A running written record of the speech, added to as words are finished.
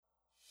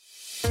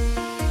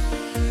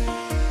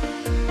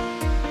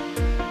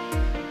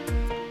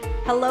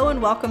Hello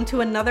and welcome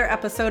to another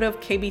episode of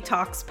KB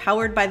Talks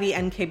powered by the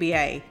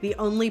NKBA, the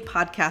only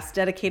podcast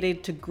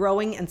dedicated to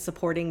growing and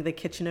supporting the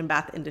kitchen and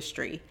bath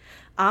industry.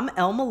 I'm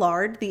Elle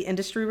Millard, the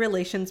Industry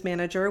Relations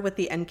Manager with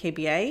the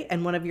NKBA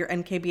and one of your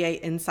NKBA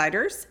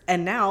insiders,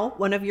 and now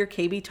one of your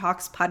KB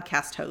Talks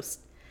podcast hosts.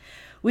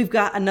 We've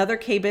got another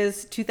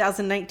KBIS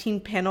 2019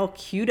 panel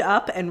queued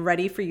up and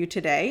ready for you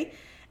today,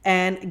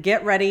 and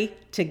get ready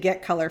to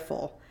get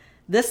colorful.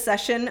 This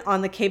session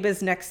on the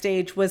KBIS Next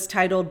Stage was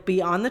titled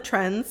Beyond the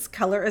Trends,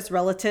 Color is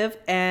Relative,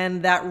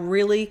 and that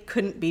really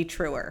couldn't be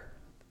truer.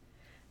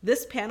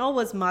 This panel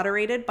was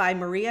moderated by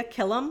Maria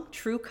Killam,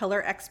 true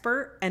color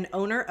expert and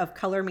owner of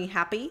Color Me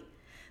Happy.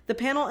 The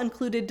panel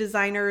included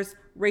designers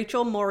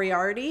Rachel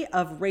Moriarty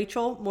of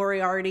Rachel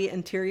Moriarty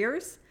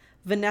Interiors,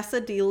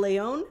 Vanessa De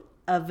Leon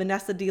of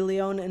Vanessa De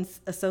Leon and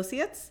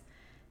Associates,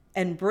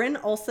 and Bryn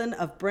Olson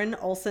of Bryn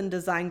Olson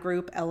Design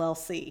Group,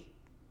 LLC.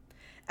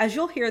 As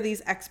you'll hear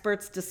these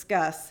experts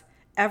discuss,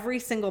 every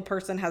single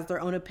person has their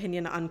own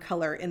opinion on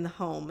color in the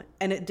home,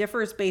 and it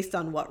differs based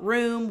on what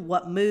room,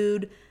 what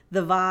mood,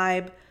 the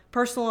vibe,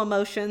 personal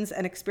emotions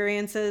and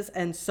experiences,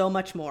 and so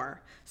much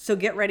more. So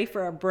get ready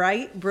for a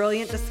bright,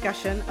 brilliant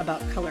discussion about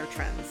color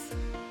trends.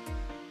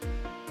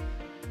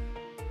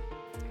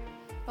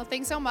 Well,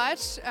 thanks so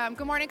much.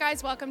 Good morning,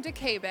 guys. Welcome to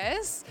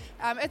KBIS.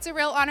 It's a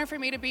real honor for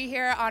me to be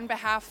here on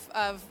behalf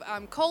of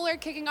Kohler,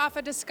 kicking off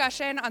a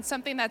discussion on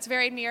something that's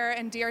very near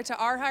and dear to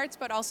our hearts,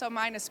 but also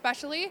mine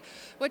especially,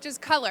 which is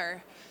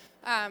color.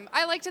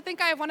 I like to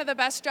think I have one of the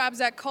best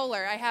jobs at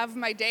Kohler. I have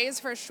my days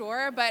for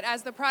sure, but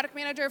as the product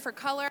manager for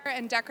color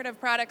and decorative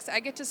products, I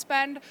get to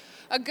spend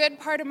a good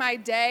part of my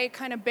day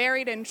kind of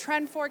buried in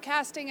trend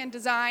forecasting and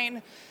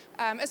design,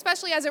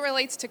 especially as it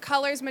relates to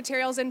colors,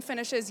 materials, and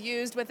finishes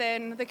used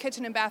within the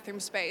kitchen and bathroom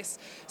space.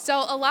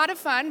 So a lot of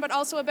fun, but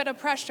also a bit of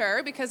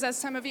pressure, because as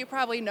some of you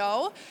probably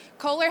know,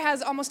 Kohler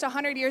has almost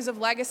 100 years of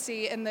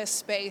legacy in this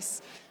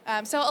space.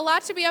 So a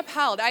lot to be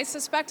upheld. I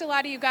suspect a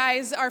lot of you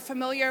guys are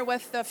familiar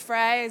with the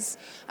phrase,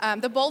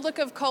 the bold look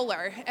of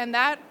Kohler, and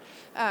that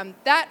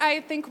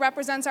I think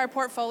represents our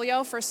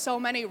portfolio for so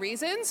many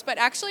reasons, but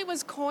actually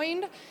was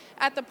coined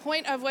at the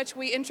point of which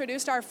we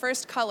introduced our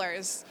first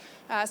colors.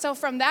 So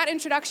from that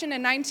introduction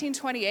in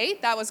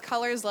 1928, that was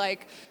colors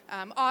like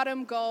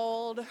autumn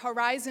gold,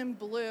 horizon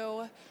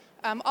blue,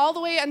 all the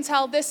way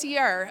until this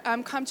year.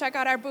 Come check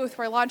out our booth.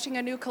 We're launching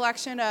a new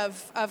collection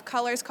of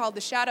colors called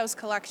the Shadows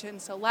Collection.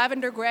 So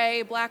lavender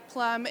gray, black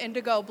plum,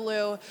 indigo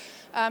blue,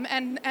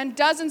 and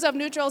dozens of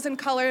neutrals and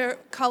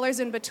colors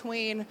in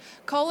between.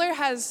 Kohler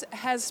has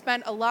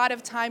spent a lot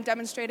of time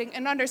demonstrating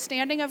an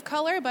understanding of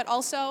color, but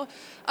also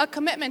a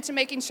commitment to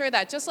making sure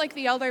that just like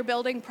the other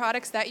building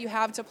products that you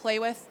have to play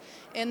with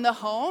in the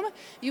home,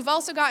 you've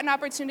also got an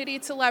opportunity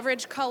to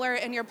leverage color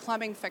in your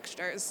plumbing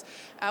fixtures.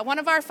 One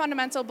of our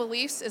fundamental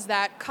beliefs is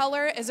that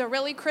color is a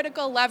really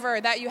critical lever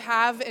that you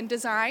have in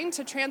design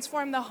to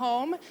transform the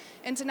home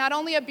into not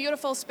only a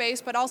beautiful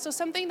space, but also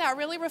something that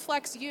really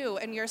reflects you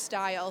and your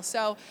style.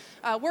 So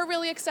we're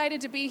really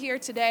excited to be here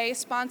today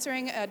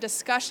sponsoring a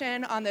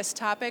discussion on this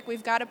topic.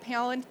 We've got a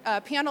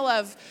panel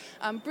of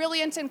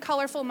brilliant and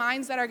colorful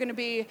minds that are going to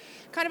be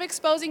kind of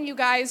exposing you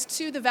guys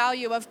to the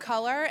value of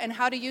color and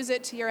how to use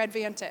it to your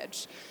advantage.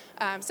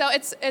 So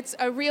it's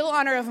a real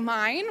honor of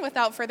mine,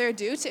 without further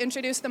ado, to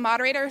introduce the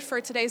moderator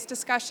for today's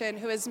discussion,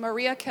 who is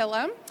Maria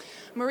Killam.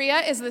 Maria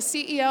is the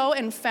CEO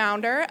and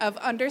founder of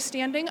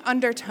Understanding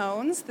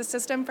Undertones, the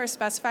system for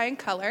specifying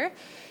color.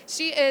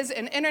 She is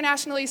an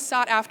internationally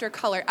sought-after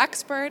color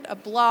expert, a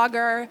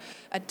blogger,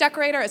 a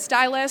decorator, a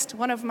stylist,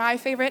 one of my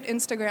favorite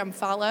Instagram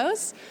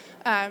follows.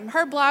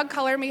 Her blog,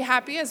 Color Me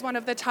Happy, is one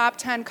of the top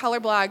 10 color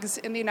blogs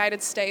in the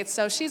United States,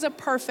 so she's a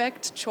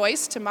perfect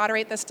choice to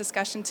moderate this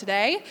discussion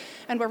today,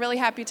 and we're really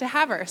happy to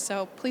have her,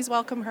 so please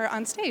welcome her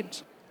on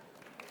stage.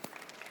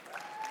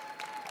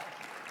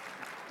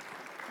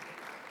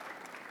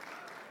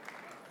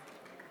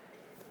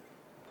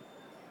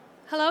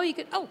 Hello,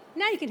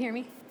 now you can hear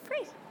me.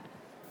 Great,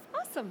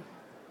 awesome.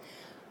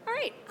 All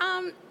right,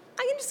 I'm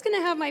just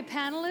gonna have my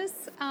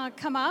panelists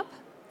come up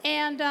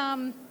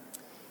and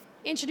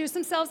introduce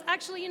themselves.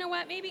 Actually, you know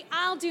what? Maybe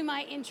I'll do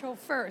my intro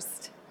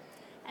first,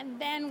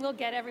 and then we'll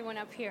get everyone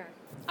up here.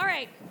 All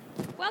right,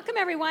 welcome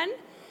everyone.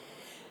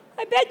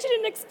 I bet you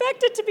didn't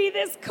expect it to be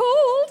this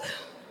cold.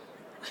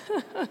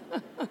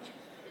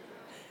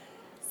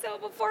 So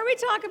before we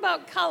talk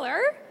about color,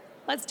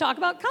 let's talk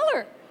about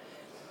color.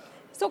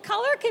 So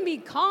color can be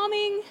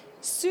calming,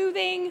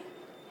 soothing,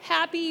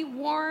 happy,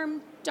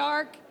 warm,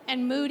 dark,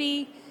 and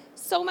moody,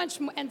 so much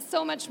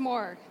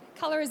more.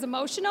 Color is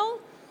emotional.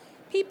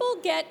 People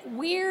get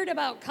weird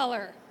about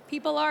color.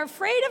 People are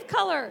afraid of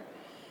color.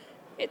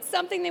 It's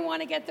something they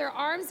want to get their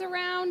arms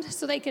around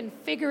so they can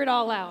figure it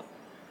all out.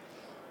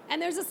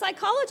 And there's a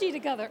psychology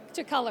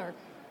to color.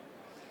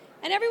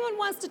 And everyone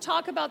wants to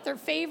talk about their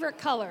favorite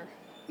color.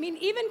 I mean,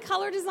 even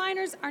color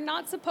designers are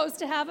not supposed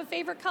to have a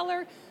favorite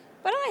color,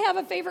 but I have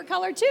a favorite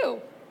color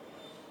too.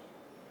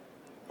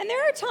 And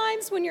there are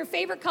times when your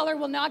favorite color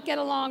will not get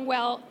along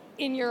well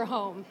in your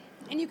home.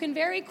 And you can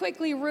very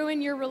quickly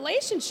ruin your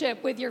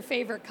relationship with your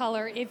favorite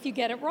color if you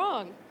get it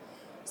wrong.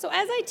 So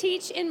as I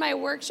teach in my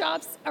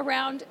workshops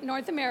around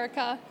North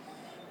America,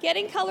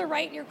 getting color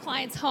right in your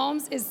clients'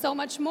 homes is so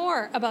much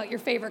more about your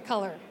favorite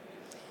color.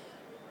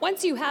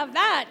 Once you have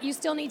that, you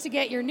still need to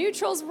get your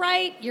neutrals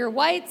right, your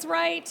whites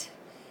right,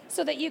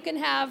 so that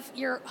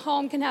your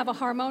home can have a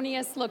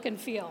harmonious look and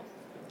feel.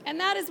 And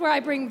that is where I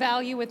bring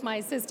value with my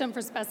system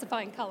for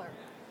specifying color.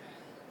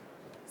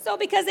 So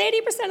because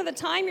 80% of the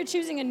time you're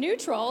choosing a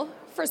neutral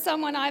for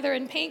someone either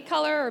in paint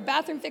color or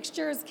bathroom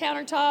fixtures,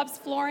 countertops,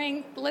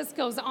 flooring, the list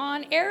goes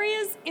on,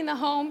 areas in the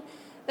home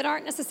that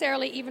aren't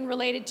necessarily even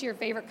related to your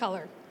favorite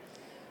color.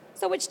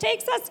 So which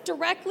takes us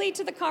directly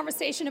to the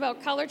conversation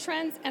about color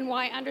trends and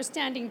why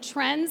understanding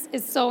trends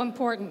is so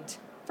important.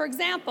 For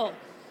example,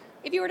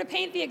 if you were to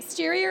paint the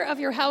exterior of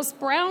your house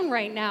brown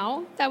right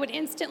now, that would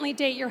instantly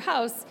date your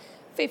house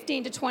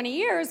 15 to 20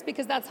 years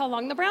because that's how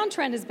long the brown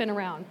trend has been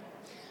around.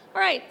 All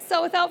right,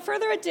 so without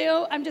further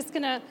ado, I'm just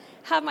going to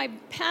have my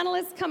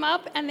panelists come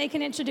up and they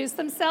can introduce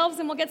themselves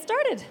and we'll get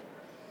started.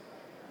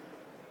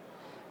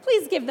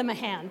 Please give them a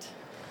hand.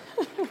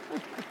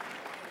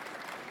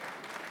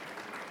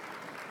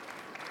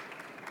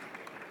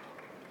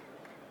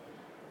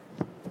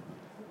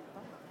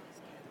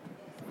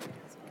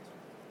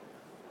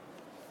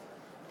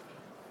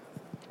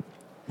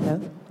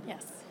 Hello?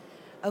 Yes.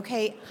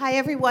 Okay, hi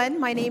everyone.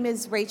 My name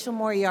is Rachel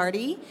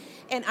Moriarty,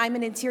 and I'm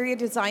an interior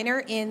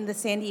designer in the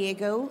San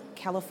Diego,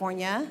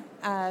 California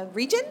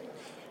region.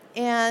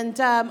 And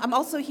I'm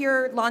also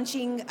here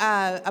launching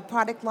a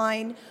product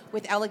line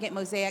with Elegant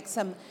Mosaic,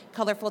 some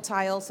colorful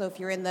tiles. So if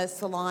you're in the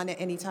salon at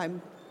any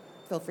time,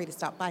 feel free to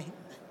stop by.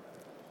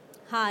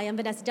 Hi, I'm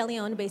Vanessa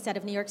DeLeon, based out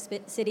of New York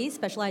City,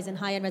 specialize in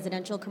high-end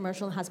residential,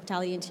 commercial, and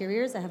hospitality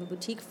interiors. I have a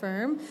boutique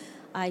firm.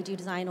 I do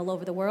design all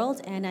over the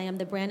world, and I am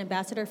the brand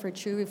ambassador for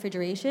True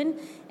Refrigeration,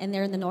 and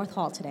they're in the North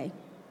Hall today.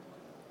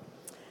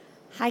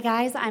 Hi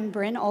guys, I'm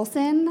Bryn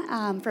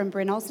Olson from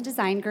Bryn Olson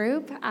Design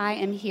Group. I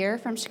am here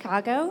from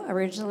Chicago,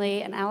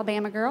 originally an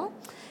Alabama girl,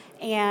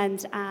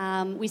 and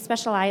we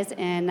specialize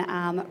in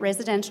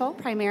residential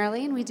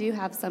primarily, and we do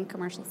have some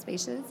commercial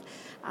spaces.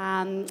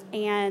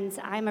 And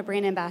I'm a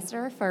brand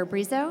ambassador for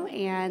Brizo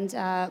and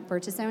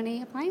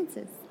Bertazzoni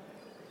Appliances.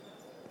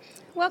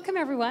 Welcome,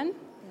 everyone.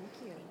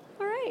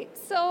 All right,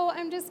 so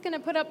I'm just going to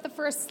put up the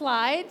first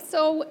slide.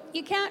 So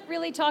you can't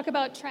really talk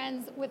about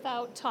trends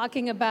without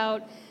talking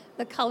about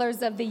the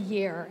colors of the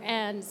year,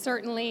 and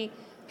certainly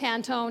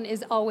Pantone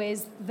is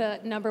always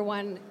the number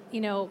one,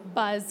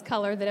 buzz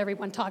color that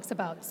everyone talks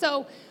about.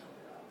 So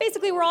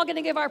basically, we're all going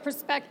to give our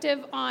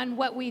perspective on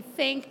what we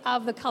think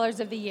of the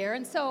colors of the year.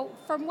 And so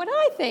from what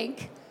I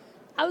think,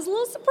 I was a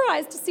little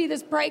surprised to see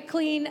this bright,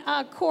 clean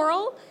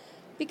coral,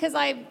 because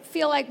I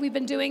feel like we've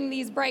been doing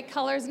these bright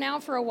colors now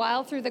for a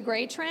while through the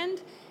gray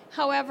trend.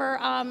 However,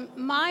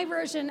 my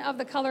version of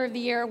the color of the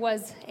year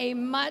was a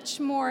much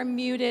more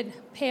muted,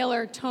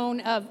 paler tone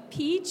of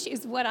peach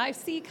is what I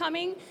see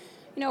coming,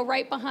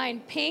 right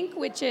behind pink,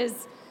 which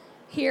is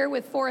here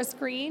with forest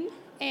green.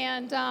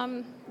 And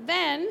so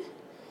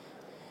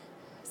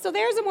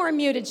there's a more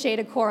muted shade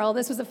of coral.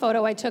 This was a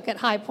photo I took at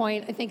High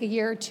Point, I think a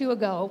year or two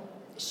ago,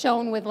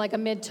 shown with like a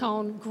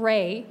mid-tone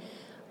gray.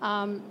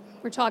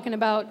 We're talking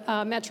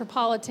about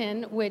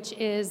Metropolitan, which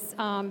is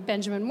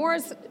Benjamin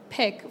Moore's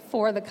pick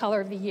for the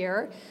color of the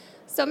year.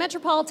 So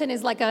Metropolitan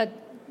is like a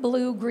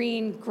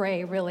blue-green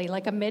gray, really,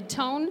 like a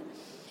mid-tone.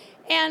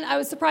 And I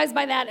was surprised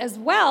by that as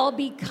well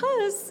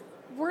because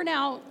we're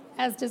now,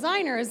 as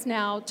designers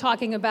now,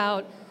 talking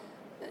about,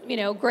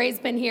 gray's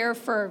been here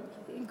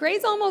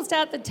gray's almost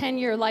at the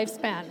 10-year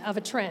lifespan of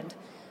a trend.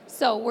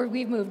 So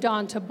we've moved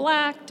on to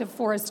black, to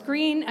forest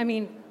green. I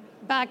mean,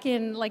 back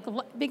in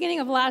beginning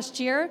of last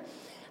year,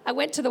 I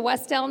went to the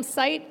West Elm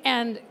site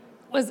and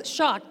was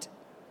shocked,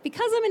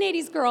 because I'm an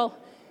 80s girl,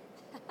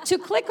 to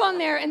click on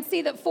there and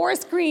see that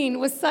forest green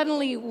was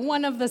suddenly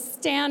one of the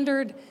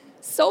standard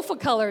sofa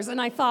colors.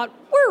 And I thought,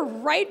 we're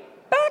right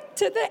back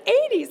to the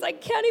 80s. I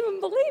can't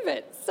even believe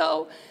it.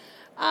 So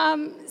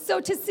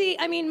to see,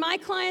 my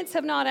clients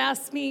have not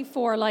asked me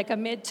for like a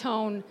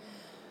mid-tone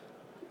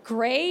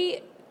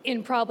gray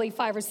in probably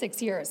 5 or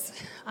 6 years.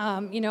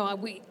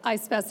 We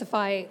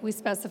specify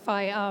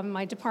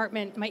my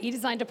department, my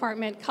e-design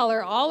department,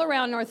 color all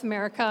around North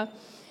America.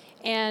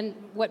 And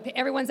what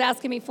everyone's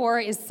asking me for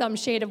is some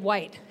shade of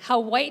white.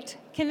 How white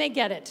can they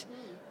get it,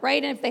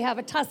 right? And if they have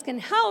a Tuscan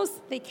house,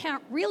 they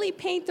can't really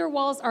paint their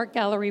walls art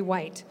gallery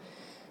white.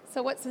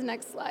 So what's the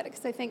next slide?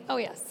 Because I think,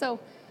 So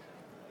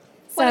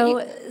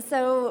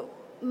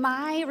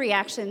my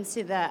reaction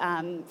to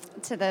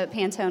the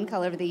Pantone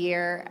color of the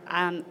year,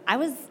 I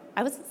was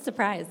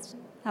surprised.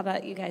 How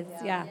about you guys?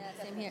 Yeah.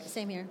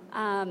 Same here.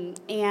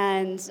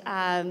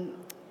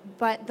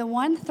 But the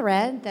one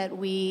thread that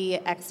we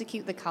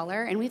execute the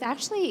color, and we've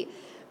actually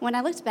when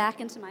I looked back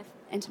into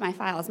my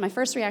files, my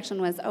first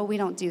reaction was, oh, we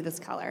don't do this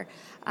color.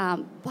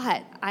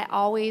 But I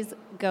always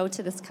go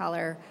to this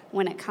color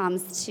when it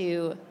comes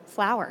to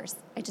flowers.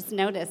 I just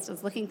noticed, I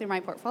was looking through my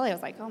portfolio, I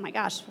was like, oh my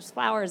gosh, there's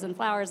flowers and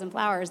flowers and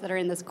flowers that are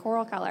in this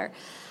coral color.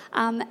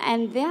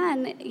 And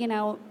then,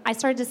 I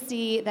started to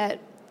see that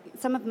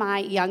some of my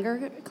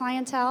younger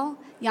clientele,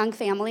 young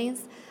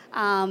families,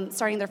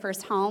 starting their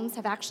first homes,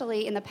 have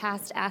actually in the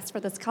past asked for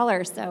this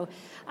color. So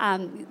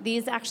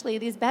these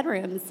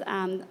bedrooms,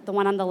 the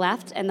one on the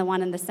left and the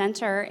one in the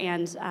center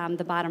and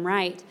the bottom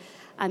right,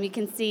 you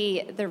can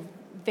see they're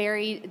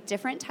very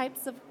different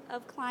types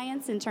of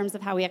clients in terms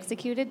of how we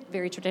executed,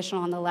 very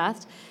traditional on the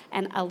left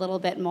and a little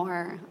bit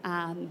more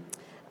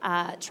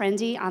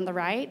trendy on the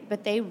right,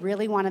 but they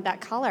really wanted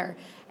that color.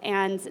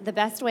 And the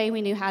best way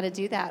we knew how to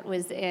do that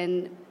was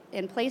in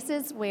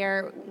places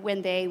where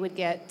when they would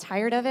get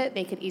tired of it,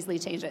 they could easily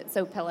change it.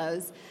 So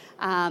pillows.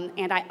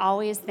 And I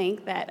always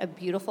think that a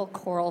beautiful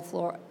coral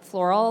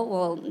floral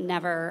will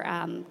never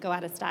go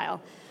out of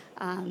style.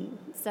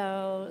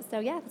 So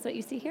yeah, that's what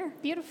you see here.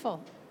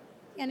 Beautiful.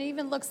 And it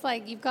even looks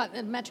like you've got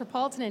a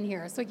Metropolitan in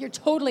here, so you're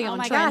totally on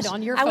my trend gosh.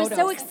 on your I photos. was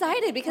so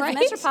excited because Right?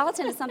 the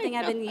Metropolitan is something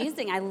I've been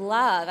using. I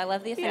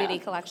love the Affinity Yeah.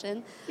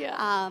 collection.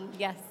 Yeah.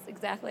 Yes,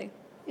 exactly.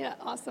 Yeah,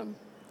 awesome.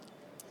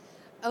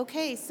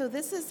 Okay, so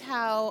this is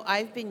how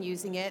I've been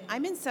using it.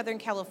 I'm in Southern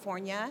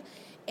California,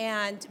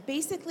 and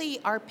basically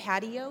our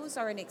patios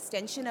are an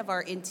extension of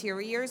our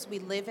interiors. We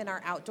live in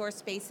our outdoor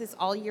spaces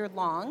all year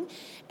long,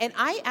 and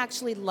I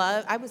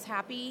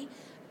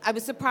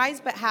was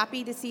surprised but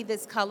happy to see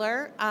this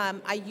color.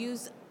 I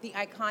use the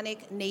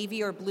iconic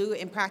navy or blue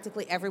in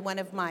practically every one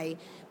of my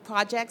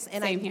projects,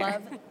 and Same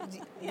here.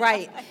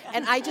 Right,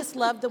 and I just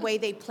love the way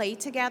they play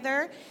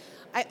together.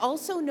 I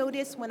also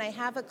notice when I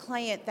have a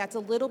client that's a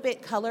little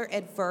bit color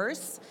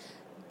adverse,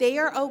 they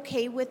are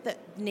okay with the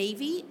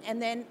navy,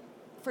 and then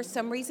for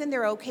some reason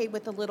they're okay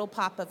with a little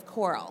pop of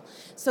coral.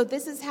 So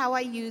this is how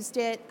I used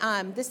it.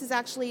 This is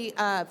actually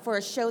for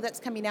a show that's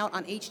coming out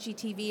on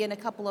HGTV in a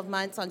couple of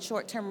months on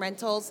short-term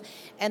rentals,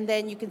 and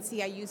then you can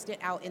see I used it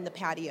out in the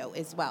patio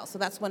as well. So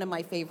that's one of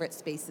my favorite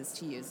spaces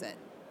to use it.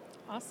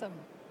 Awesome.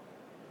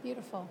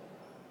 Beautiful.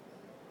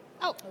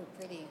 Oh,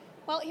 pretty.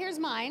 Well, here's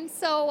mine.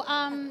 So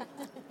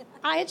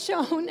I had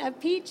shown a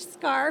peach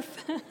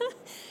scarf.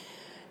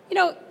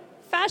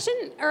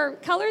 Fashion or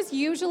colors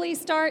usually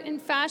start in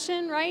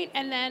fashion, right?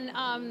 And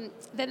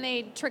then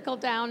they trickle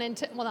down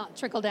into, well, not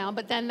trickle down,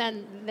 but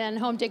then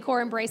home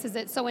decor embraces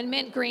it. So when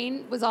mint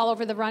green was all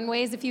over the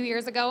runways a few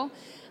years ago,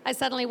 I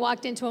suddenly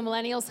walked into a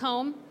millennial's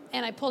home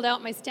and I pulled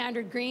out my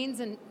standard greens,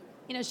 and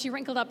she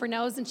wrinkled up her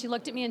nose and she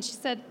looked at me and she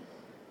said,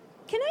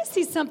 "Can I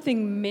see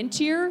something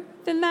mintier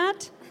than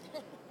that?"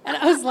 And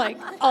I was like,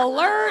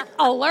 alert,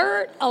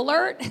 alert,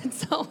 alert. And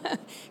so,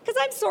 because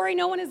I'm sorry,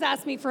 no one has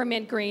asked me for a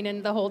mint green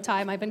in the whole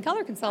time I've been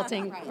color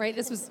consulting, right?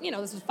 This was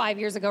 5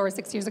 years ago or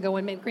 6 years ago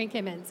when mint green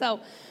came in. So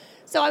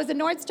I was in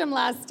Nordstrom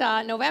last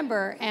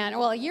November,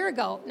 a year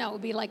ago. No, it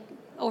would be like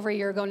over a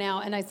year ago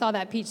now. And I saw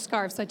that peach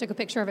scarf, so I took a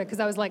picture of it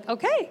because I was like,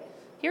 okay,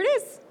 here it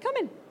is,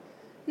 coming.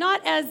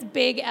 Not as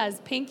big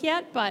as pink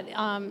yet, but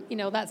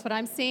that's what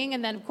I'm seeing.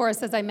 And then, of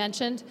course, as I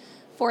mentioned,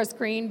 forest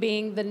green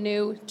being the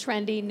new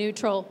trendy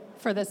neutral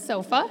for the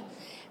sofa.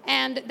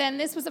 And then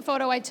this was a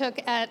photo I took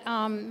at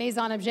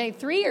Maison Objet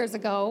 3 years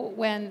ago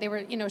when they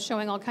were,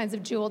 showing all kinds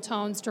of jewel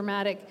tones,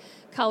 dramatic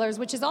colors,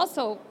 which is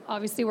also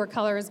obviously where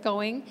color is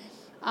going.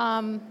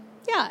 And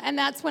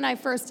that's when I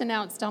first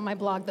announced on my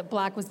blog that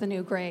black was the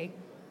new gray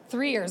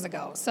 3 years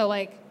ago. So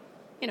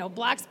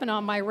black's been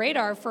on my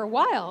radar for a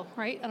while,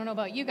 right? I don't know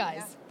about you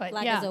guys, but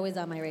Black is always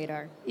on my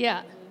radar.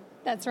 Yeah,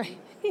 that's right.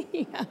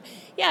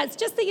 Yeah, it's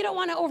just that you don't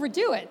want to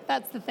overdo it.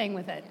 That's the thing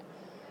with it.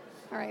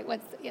 All right,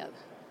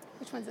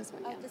 which one's this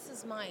one? Yeah. This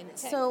is mine.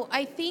 Okay. So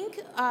I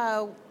think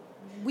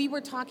we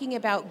were talking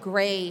about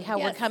gray, how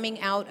we're coming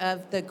out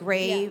of the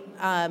gray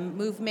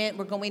movement.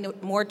 We're going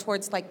more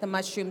towards like the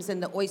mushrooms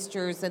and the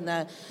oysters and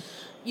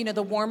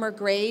the warmer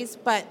grays.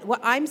 But what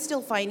I'm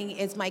still finding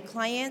is my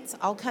clients,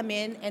 I'll come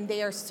in and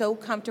they are so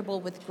comfortable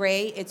with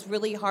gray, it's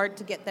really hard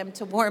to get them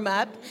to warm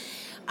up.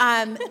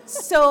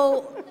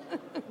 So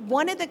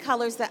one of the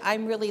colors that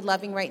I'm really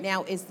loving right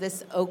now is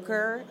this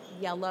ochre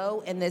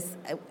yellow, and this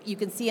you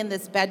can see in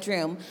this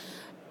bedroom.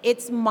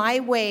 It's my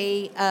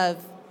way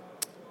of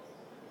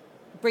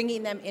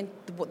bringing them in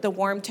the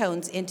warm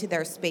tones into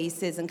their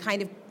spaces and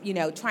kind of,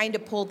 trying to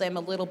pull them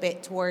a little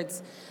bit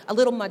towards a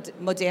little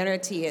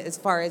modernity as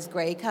far as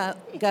gray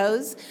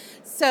goes.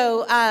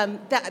 So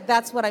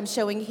that's what I'm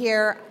showing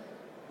here.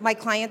 My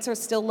clients are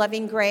still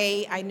loving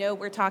gray. I know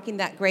we're talking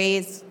that gray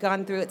has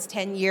gone through its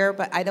 10 year,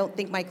 but I don't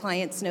think my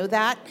clients know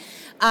that.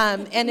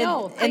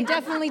 They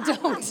definitely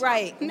don't.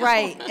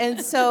 Right. And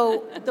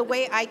so the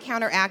way I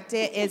counteract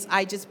it is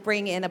I just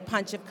bring in a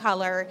punch of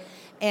color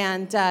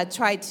and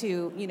try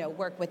to,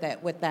 work with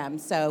it with them.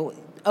 So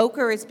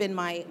ochre has been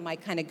my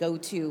kind of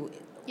go-to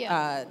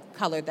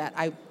color that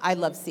I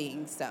love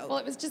seeing. So. Well,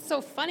 it was just so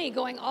funny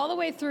going all the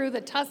way through the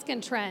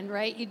Tuscan trend,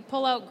 right? You'd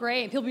pull out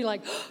gray and people would be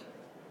like,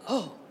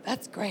 oh,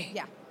 that's gray.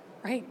 Yeah.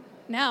 Right?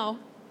 Now,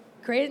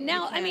 Create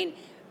now, I mean,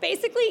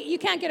 basically, you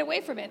can't get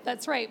away from it.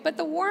 That's right. But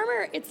the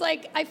warmer, it's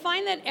like, I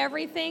find that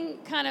everything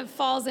kind of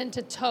falls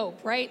into taupe,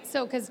 right?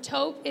 So, because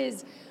taupe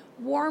is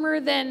warmer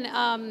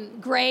than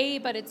gray,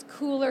 but it's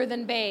cooler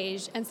than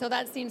beige. And so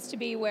that seems to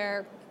be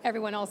where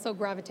everyone also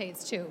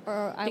gravitates to.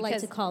 Or I like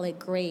to call it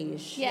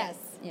grayish. Yes.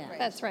 Yeah.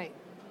 That's right.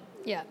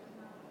 Yeah.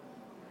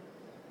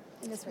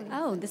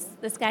 Oh,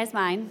 this guy's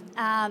mine.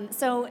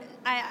 So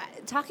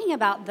talking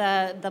about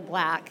the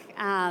black,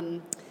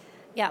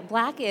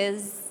 black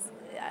is,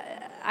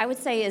 I would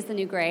say, is the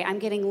new gray. I'm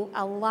getting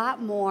a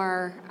lot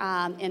more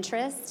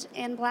interest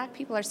in black.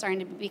 People are starting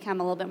to become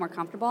a little bit more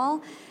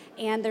comfortable.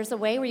 And there's a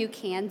way where you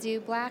can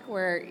do black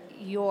where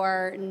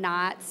you're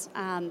not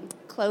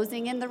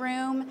closing in the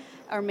room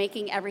or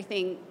making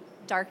everything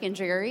dark and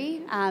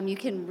dreary. You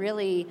can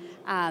really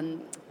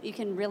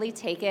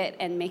take it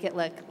and make it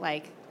look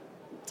like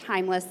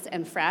timeless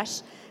and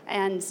fresh.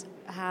 And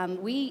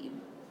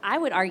I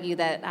would argue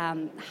that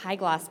high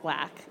gloss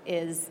black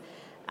is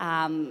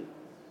that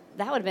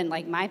would have been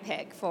like my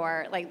pick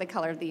for like the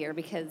color of the year,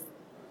 because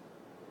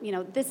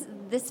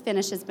this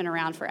finish has been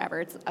around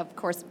forever. It's of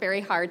course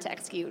very hard to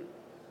execute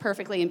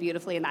perfectly and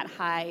beautifully in that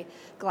high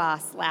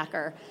gloss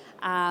lacquer,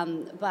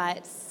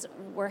 but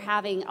we're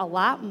having a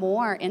lot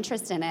more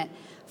interest in it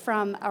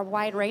from a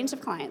wide range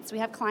of clients. We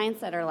have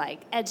clients that are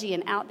like edgy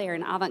and out there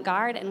and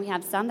avant-garde, and we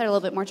have some that are a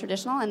little bit more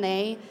traditional, and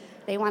they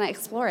want to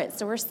explore it.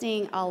 So we're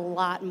seeing a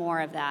lot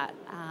more of that.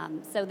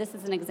 So this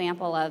is an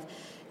example of,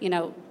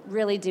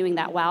 really doing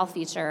that wow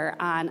feature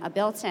on a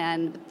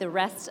built-in. The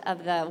rest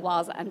of the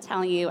walls, I'm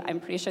telling you, I'm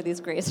pretty sure these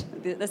grays,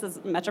 this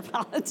is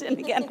Metropolitan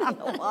again on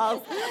the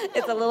walls.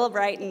 It's a little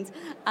brightened.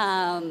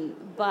 And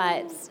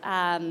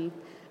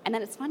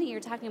then it's funny, you're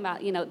talking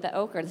about, the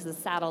ochre, this is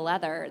saddle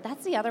leather.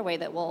 That's the other way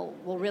that will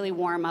really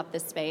warm up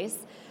this space.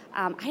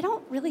 I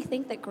don't really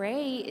think that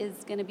gray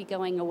is going to be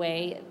going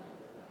away,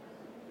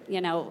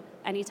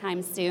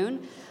 anytime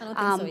soon. I don't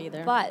think so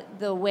either. But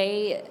the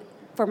way,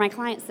 for my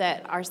clients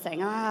that are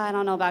saying, I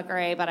don't know about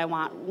gray, but I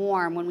want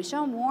warm, when we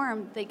show them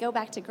warm, they go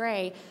back to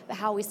gray. But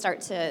how we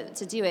start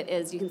to do it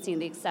is, you can see in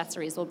the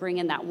accessories, we'll bring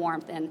in that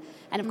warmth, and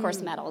of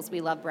course metals. We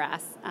love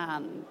brass.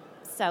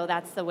 So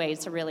that's the way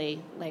to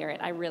really layer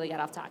it. I really got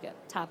off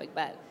topic,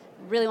 but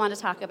really want to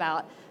talk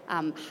about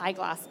high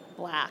gloss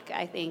black.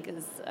 I think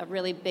is a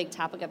really big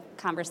topic of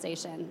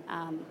conversation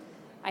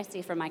I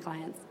see from my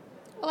clients.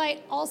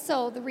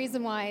 Well, the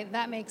reason why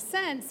that makes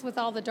sense with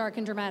all the dark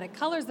and dramatic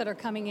colors that are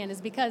coming in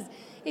is because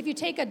if you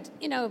take a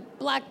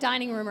black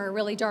dining room or a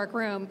really dark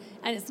room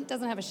and it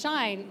doesn't have a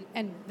shine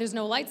and there's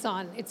no lights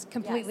on, it's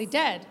completely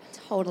dead.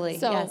 Totally.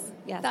 So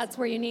yes. That's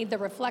where you need the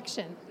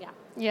reflection.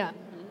 Yeah.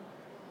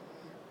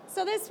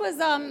 So this was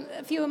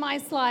a few of my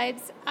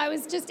slides. I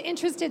was just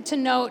interested to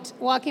note,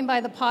 walking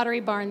by the Pottery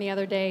Barn the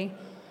other day,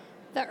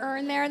 the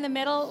urn there in the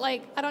middle, I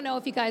don't know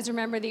if you guys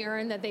remember the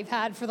urn that they've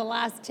had for the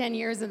last 10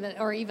 years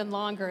or even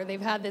longer.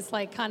 They've had this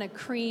kind of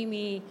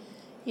creamy,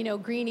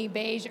 greeny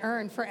beige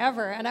urn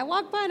forever. And I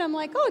walked by and I'm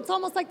like, oh, it's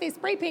almost like they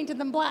spray painted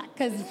them black,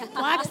 because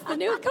black's the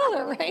new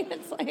color, right?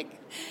 It's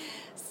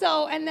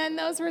so, and then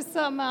those were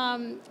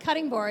some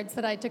cutting boards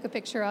that I took a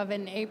picture of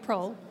in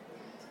April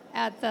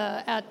at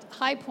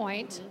High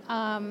Point.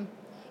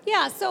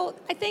 So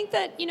I think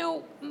that,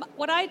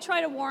 what I try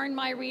to warn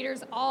my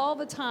readers all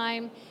the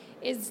time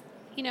is,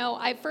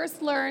 I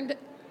first learned,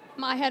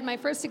 I had my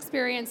first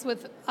experience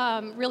with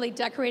really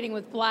decorating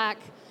with black,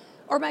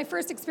 or my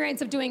first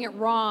experience of doing it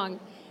wrong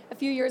a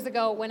few years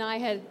ago when I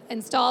had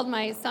installed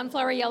my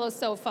sunflower yellow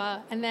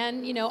sofa. And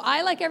then,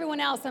 I, like everyone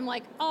else, I'm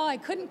like, I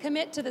couldn't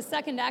commit to the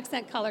second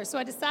accent color. So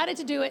I decided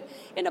to do it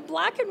in a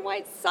black and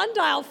white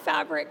sundial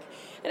fabric.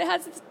 And it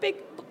has this big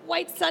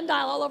white sundial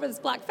all over this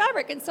black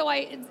fabric. And so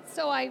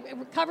I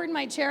covered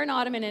my chair and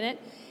ottoman in it.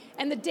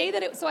 And the day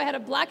that so I had a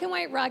black and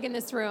white rug in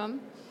this room,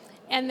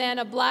 and then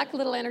a black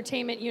little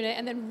entertainment unit.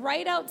 And then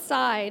right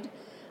outside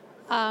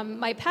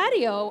my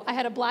patio, I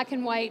had a black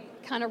and white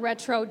kind of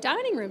retro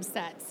dining room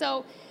set.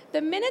 So the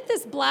minute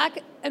this black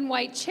and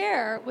white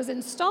chair was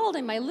installed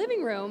in my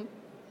living room,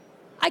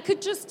 I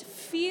could just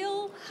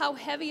feel how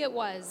heavy it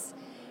was.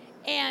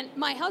 And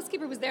my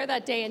housekeeper was there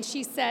that day, and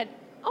she said,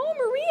 oh,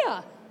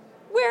 Maria,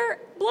 where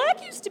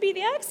black used to be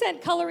the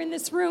accent color in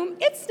this room,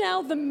 it's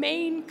now the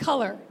main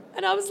color.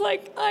 And I was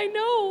like, I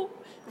know,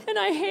 and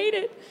I hate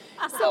it.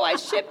 So I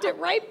shipped it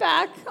right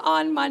back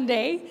on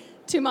Monday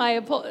to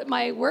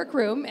my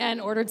workroom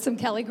and ordered some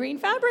Kelly green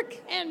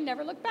fabric and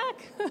never looked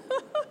back.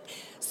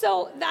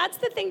 So that's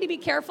the thing to be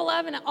careful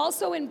of, and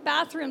also in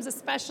bathrooms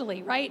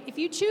especially, right? If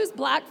you choose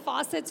black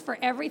faucets for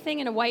everything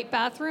in a white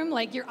bathroom,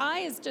 your eye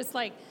is just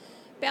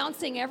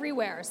bouncing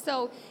everywhere.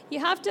 So you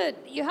have to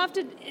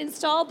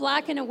install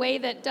black in a way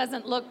that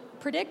doesn't look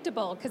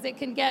predictable, because it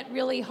can get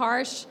really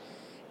harsh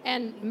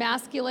and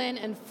masculine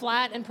and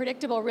flat and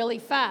predictable really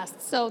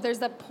fast. So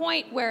there's a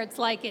point where it's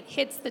it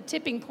hits the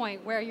tipping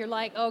point where you're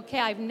like, okay,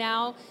 I've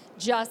now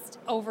just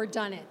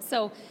overdone it.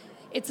 So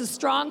it's a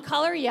strong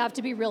color. You have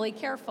to be really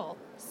careful.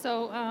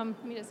 So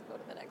let me just go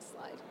to the next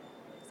slide.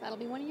 So that'll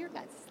be one of your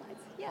guys' slides.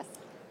 Yes.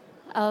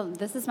 Oh,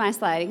 this is my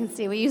slide. You can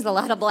see we use a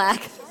lot of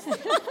black.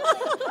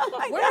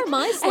 Where are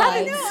my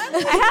slides?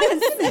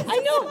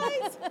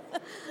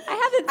 I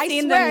haven't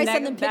seen swear I them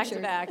sent them back to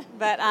pictures. back.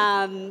 But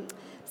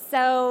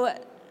so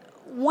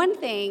one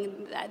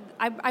thing,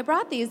 I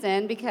brought these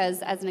in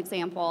because as an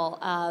example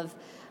of,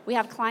 we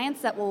have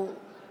clients that will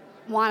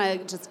want to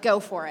just go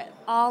for it,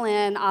 all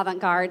in,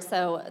 avant-garde.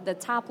 So the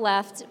top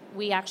left,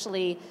 we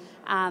actually,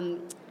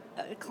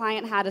 a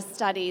client had a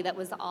study that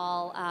was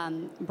all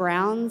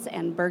browns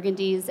and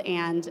burgundies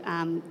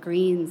and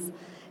greens.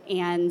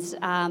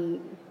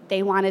 And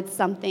they wanted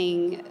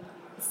something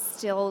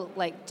still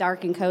like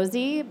dark and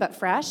cozy, but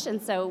fresh.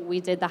 And so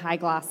we did the high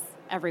gloss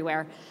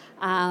everywhere.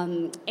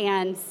 And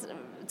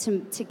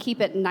to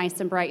keep it nice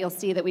and bright, you'll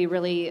see that we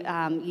really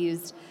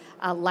used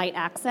light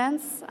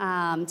accents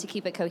to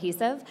keep it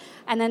cohesive.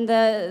 And then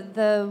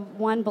the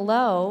one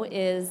below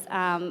is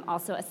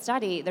also a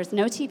study. There's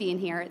no TV in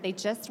here. They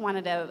just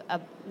wanted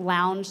a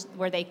lounge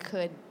where they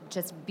could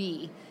just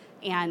be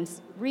and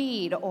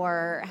read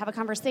or have a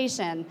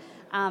conversation.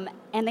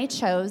 And they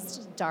chose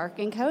dark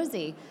and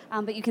cozy.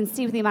 But you can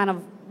see with the amount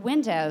of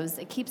windows,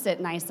 it keeps it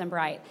nice and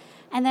bright.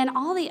 And then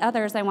all the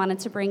others I wanted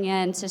to bring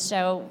in to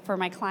show for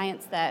my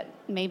clients that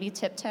maybe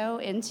tiptoe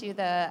into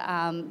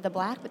the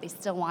black, but they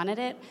still wanted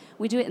it.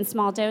 We do it in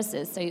small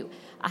doses. So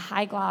a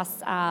high gloss,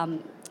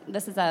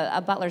 this is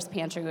a butler's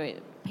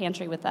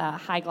pantry with a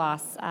high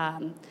gloss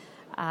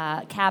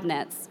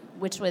cabinets,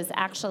 which was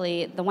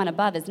actually, the one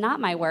above is not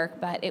my work,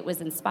 but it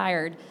was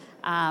inspired.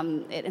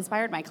 It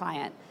inspired my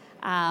client.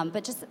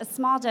 But just a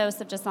small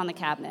dose of just on the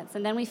cabinets.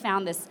 And then we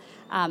found this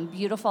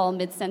beautiful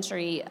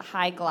mid-century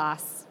high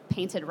gloss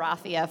painted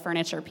raffia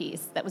furniture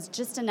piece that was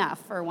just enough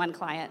for one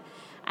client.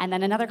 And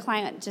then another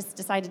client just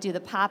decided to do the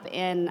pop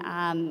in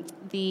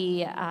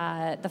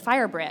the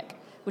fire brick,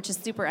 which is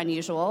super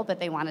unusual, but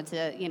they wanted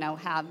to,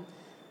 have,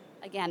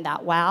 again,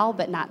 that wow,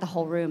 but not the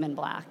whole room in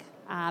black.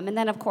 And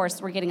then, of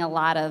course, we're getting a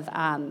lot of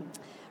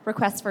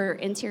requests for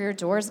interior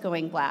doors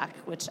going black,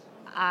 which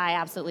I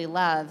absolutely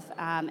love.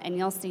 And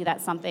you'll see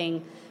that's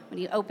something, when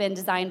you open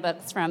design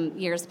books from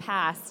years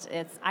past,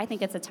 I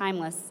think it's a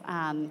timeless,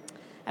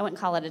 I wouldn't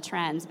call it a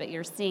trend, but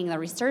you're seeing the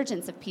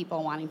resurgence of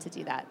people wanting to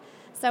do that.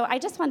 So I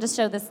just wanted to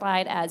show this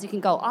slide as you can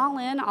go all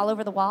in, all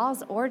over the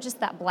walls, or just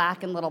that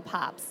black and little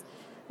pops,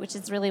 which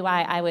is really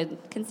why I would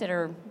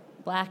consider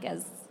black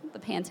as the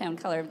Pantone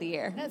color of the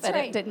year. That's but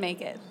right. It didn't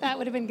make it. That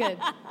would have been good.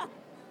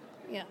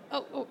 Yeah.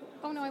 Oh,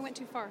 no, I went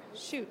too far.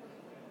 Shoot.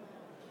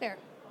 There.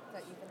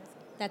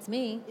 That's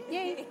me.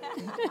 Yay.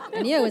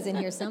 I knew it was in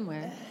here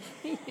somewhere.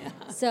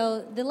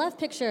 So the left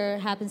picture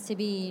happens to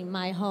be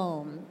my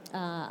home.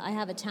 I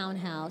have a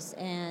townhouse,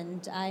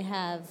 and I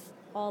have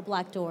all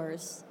black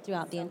doors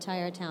throughout the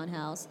entire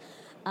townhouse.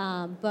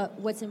 But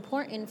what's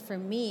important for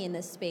me in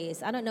this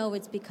space, I don't know if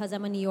it's because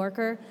I'm a New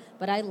Yorker,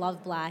 but I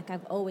love black.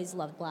 I've always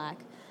loved black.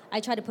 I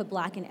try to put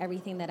black in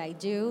everything that I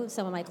do.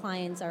 Some of my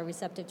clients are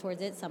receptive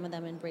towards it. Some of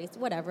them embrace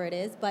whatever it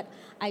is. But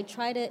I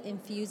try to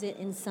infuse it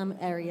in some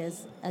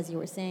areas, as you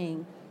were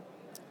saying.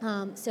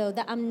 So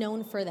that I'm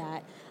known for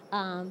that.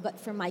 But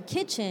for my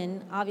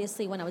kitchen,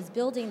 obviously, when I was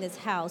building this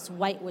house,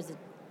 white was a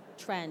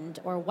trend,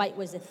 or white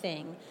was a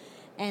thing.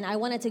 And I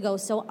wanted to go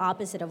so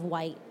opposite of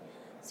white.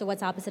 So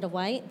what's opposite of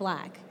white?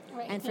 Black.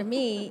 Right. And for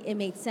me, it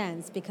made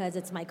sense because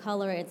it's my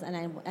color,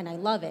 and I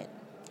love it.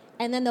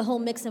 And then the whole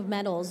mix of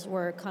metals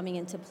were coming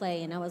into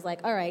play, and I was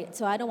like, all right,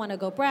 so I don't want to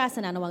go brass,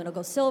 and I don't want to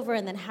go silver,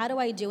 and then how do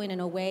I do it in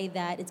a way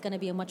that it's going to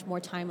be a much more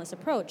timeless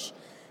approach?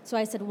 So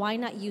I said, why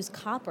not use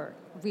copper,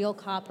 real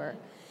copper?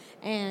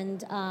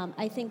 And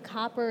I think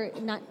copper,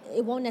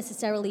 it won't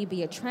necessarily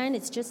be a trend.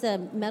 It's just a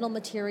metal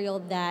material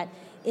that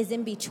is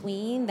in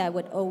between that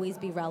would always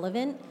be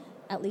relevant,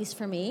 at least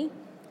for me.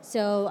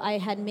 So I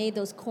had made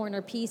those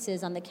corner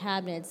pieces on the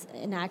cabinets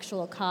in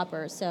actual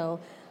copper.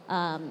 So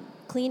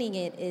cleaning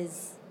it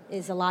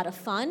is a lot of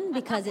fun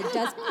because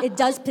it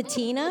does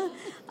patina.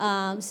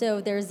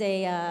 So there's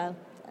a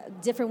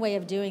different way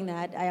of doing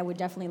that. I would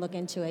definitely look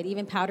into it.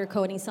 Even powder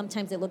coating,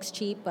 sometimes it looks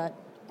cheap, but...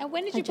 And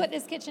when did you put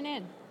this kitchen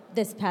in?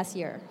 This past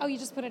year. Oh, you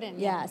just put it in?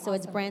 Yeah, so awesome.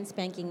 it's brand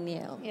spanking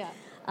new. Yeah.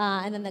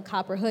 And then the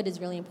copper hood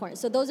is really important.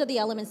 So those are the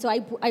elements. So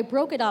I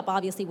broke it up,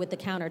 obviously, with the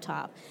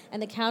countertop.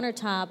 And the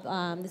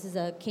countertop, this is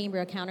a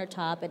Cambria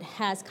countertop. It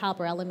has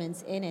copper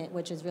elements in it,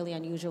 which is really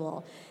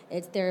unusual.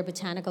 They're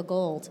botanical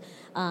gold.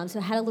 So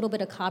it had a little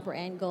bit of copper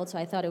and gold, so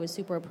I thought it was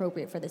super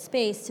appropriate for the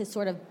space to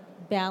sort of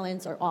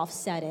balance or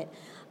offset it.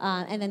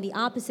 And then the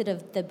opposite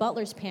of the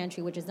butler's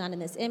pantry, which is not in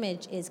this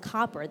image, is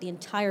copper. The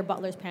entire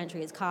butler's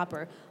pantry is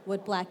copper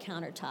with black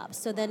countertops.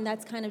 So then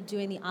that's kind of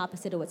doing the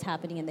opposite of what's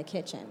happening in the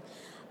kitchen.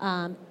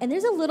 And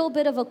there's a little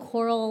bit of a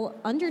coral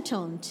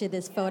undertone to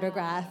this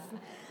photograph.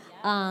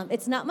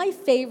 It's not my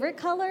favorite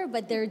color,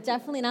 but they're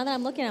definitely, now that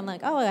I'm looking, I'm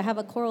like, oh, I have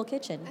a coral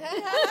kitchen.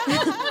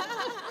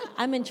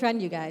 I'm in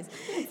trend, you guys.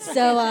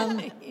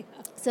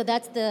 So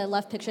that's the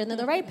left picture. And then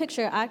the right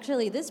picture,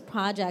 actually, this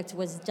project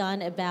was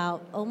done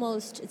about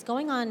it's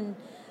going on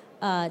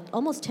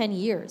almost 10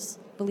 years,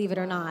 believe it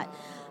or not.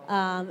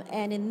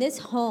 And in this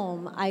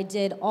home, I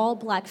did all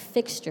black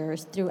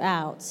fixtures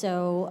throughout.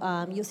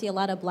 So you'll see a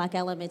lot of black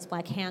elements,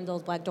 black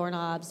handles, black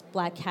doorknobs,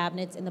 black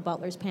cabinets in the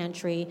butler's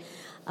pantry.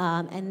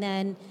 And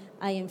then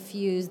I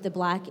infused the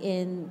black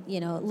in,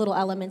 little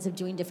elements of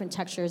doing different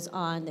textures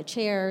on the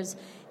chairs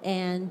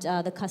and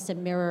the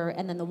custom mirror,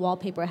 and then the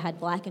wallpaper had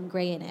black and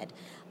gray in it.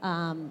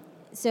 And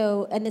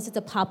this is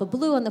a pop of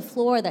blue on the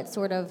floor that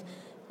sort of,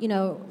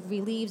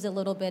 relieves a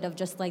little bit of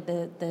just like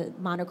the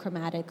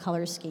monochromatic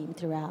color scheme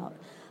throughout.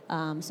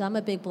 So I'm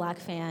a big black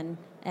fan,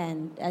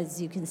 and as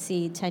you can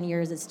see, 10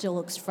 years, it still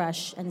looks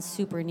fresh and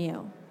super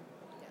new.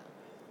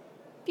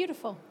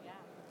 Beautiful.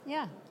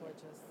 Yeah.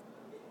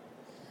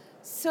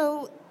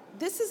 So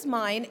this is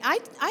mine. I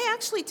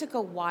actually took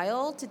a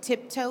while to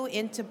tiptoe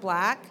into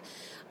black.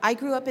 I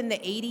grew up in the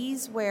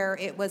 80s where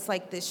it was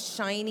like this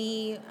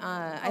shiny,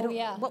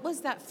 what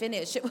was that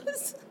finish?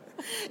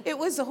 It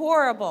was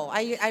horrible.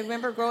 I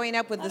remember growing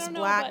up with this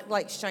black,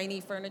 like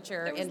shiny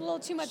furniture. There was and a little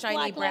too much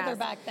shiny black leather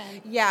back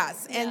then.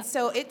 Yes, Yeah. and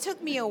so it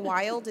took me a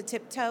while to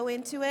tiptoe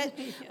into it.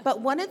 But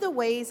one of the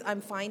ways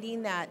I'm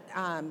finding that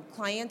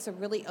clients are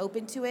really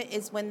open to it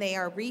is when they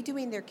are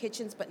redoing their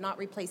kitchens but not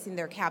replacing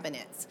their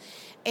cabinets.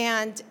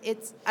 And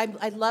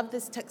I love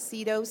this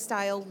tuxedo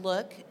style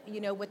look,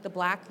 with the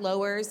black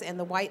lowers and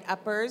the white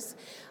uppers.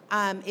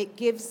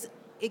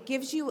 It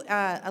gives you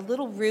a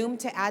little room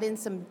to add in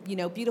some,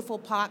 beautiful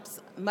pops.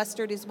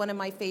 Mustard is one of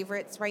my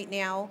favorites right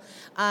now.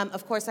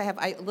 Of course, I have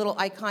a little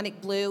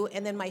iconic blue,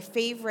 and then my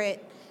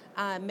favorite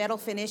metal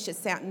finish is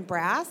satin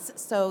brass,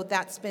 so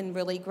that's been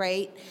really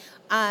great.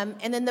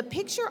 And then the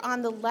picture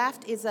on the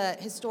left is a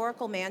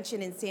historical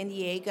mansion in San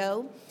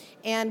Diego,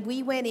 and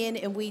we went in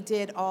and we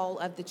did all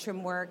of the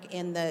trim work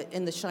in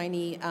the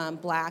shiny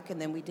black,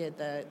 and then we did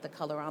the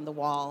color on the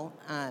wall.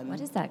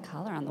 What is that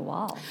color on the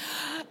wall?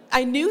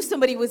 I knew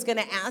somebody was going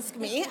to ask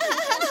me.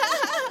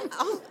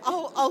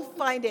 I'll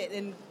find it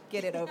and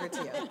get it over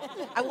to you.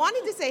 I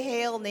wanted to say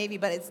Hale Navy,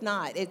 but it's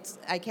not.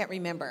 I can't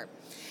remember.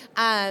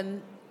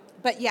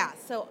 But yeah,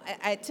 so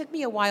it took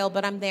me a while,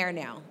 but I'm there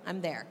now.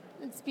 I'm there.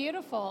 It's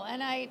beautiful,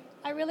 and I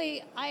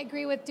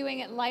agree with doing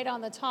it light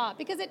on the top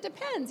because it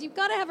depends. You've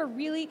got to have a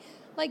really,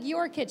 like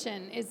your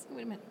kitchen is,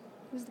 wait a minute,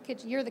 who's the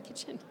kitchen? You're the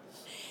kitchen.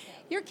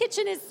 Your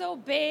kitchen is so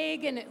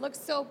big and it looks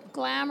so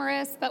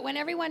glamorous, but when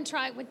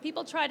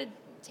people try to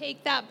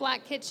take that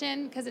black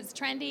kitchen because it's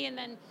trendy and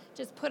then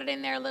just put it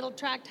in their little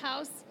tract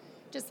house,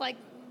 just like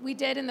we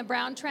did in the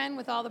brown trend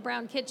with all the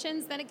brown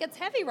kitchens, then it gets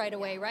heavy right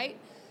away, right?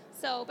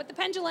 So, but the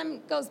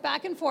pendulum goes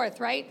back and forth,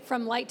 right,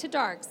 from light to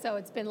dark. So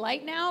it's been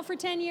light now for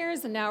 10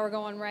 years, and now we're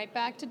going right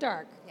back to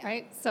dark,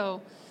 right?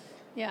 So,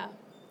 yeah.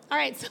 All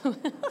right,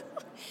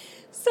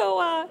 so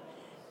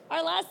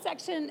our last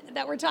section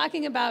that we're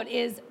talking about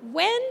is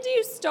when do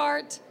you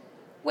start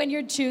when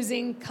you're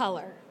choosing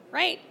color,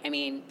 right? I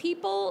mean,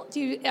 people,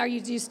 do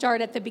you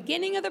start at the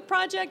beginning of the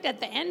project, at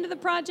the end of the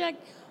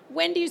project?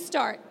 When do you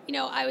start?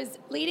 I was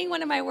leading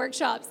one of my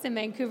workshops in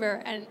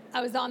Vancouver, and I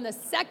was on the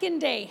second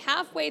day,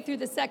 halfway through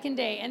the second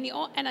day, and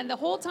the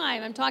whole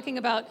time I'm talking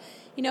about,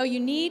 you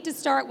need to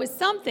start with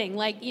something.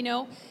 Like,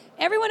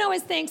 everyone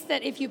always thinks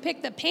that if you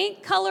pick the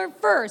paint color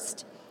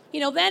first,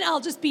 then I'll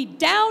just be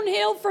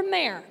downhill from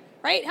there,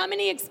 right? How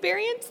many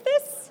experience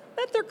this?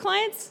 That their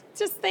clients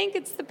just think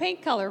it's the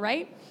paint color,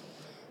 right?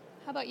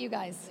 How about you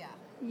guys? Yeah.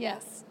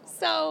 Yes.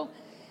 So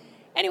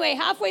anyway,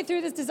 halfway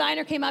through, this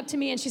designer came up to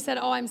me and she said,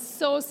 "Oh, I'm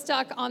so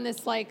stuck on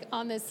this what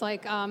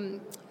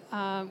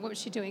was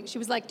she doing? She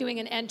was like doing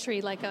an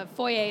entry, like a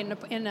foyer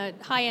in a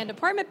high-end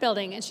apartment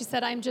building." And she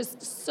said, "I'm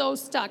just so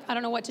stuck. I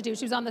don't know what to do."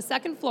 She was on the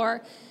second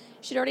floor.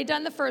 She'd already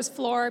done the first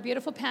floor,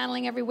 beautiful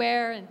paneling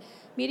everywhere, and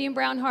medium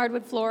brown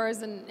hardwood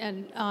floors,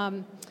 and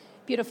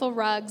beautiful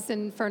rugs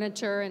and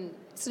furniture. And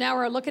so now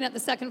we're looking at the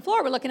second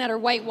floor. We're looking at her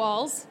white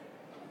walls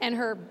and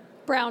her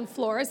brown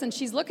floors, and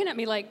she's looking at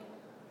me like,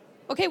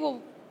 "Okay,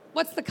 well,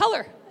 what's the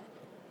color?"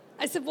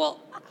 I said, "Well,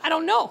 I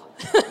don't know."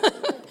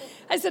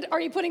 I said,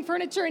 "Are you putting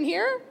furniture in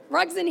here?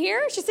 Rugs in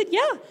here?" She said,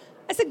 "Yeah."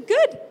 I said,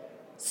 "Good.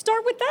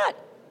 Start with that."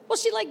 Well,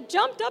 she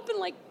jumped up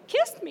and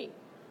kissed me.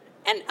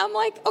 And I'm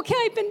like, "Okay,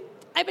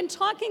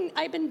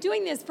 I've been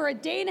doing this for a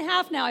day and a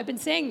half now. I've been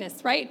saying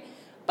this, right?"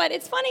 But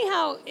it's funny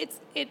how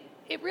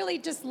it really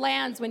just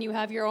lands when you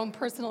have your own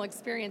personal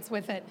experience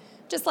with it.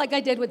 Just like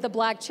I did with the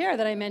black chair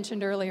that I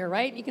mentioned earlier,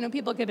 right?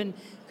 People could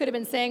have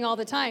been saying all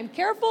the time,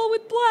 "Careful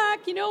with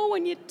black,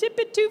 when you tip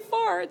it too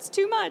far, it's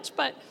too much."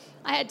 But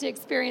I had to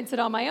experience it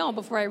on my own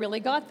before I really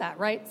got that,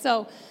 right?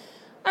 So,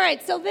 all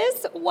right, so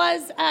this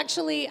was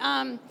actually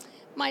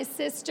my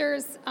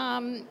sister's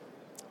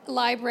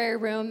library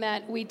room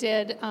that we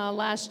did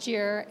last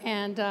year,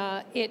 and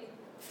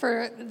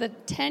for the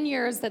 10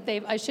 years that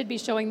I should be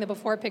showing the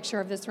before picture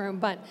of this room,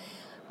 but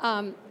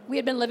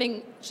she'd been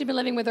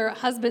living with her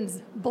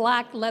husband's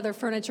black leather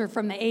furniture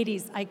from the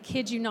 80s. I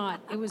kid you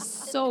not. It was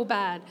so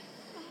bad.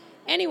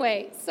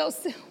 Anyway, so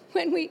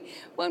when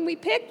we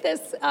picked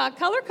this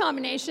color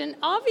combination,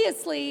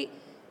 obviously,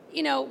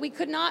 we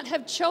could not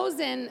have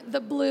chosen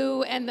the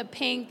blue and the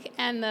pink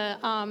and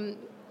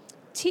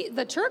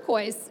the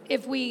turquoise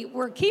if we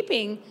were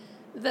keeping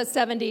the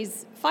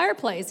 70s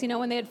fireplace. You know,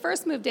 when they had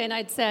first moved in,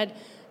 I'd said,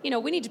 you know,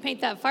 we need to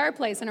paint that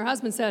fireplace. And her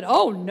husband said,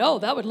 oh, no,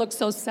 that would look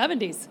so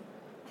 70s.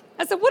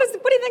 I said, what do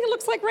you think it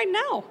looks like right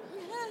now?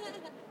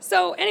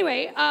 So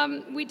anyway,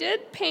 we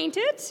did paint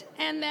it,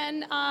 and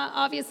then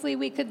obviously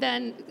we could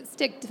then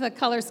stick to the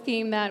color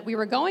scheme that we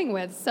were going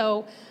with.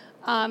 So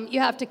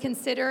you have to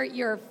consider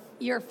your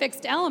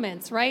fixed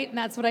elements, right? And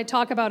that's what I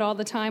talk about all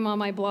the time on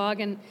my blog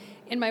and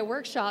in my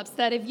workshops,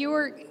 that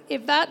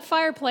if that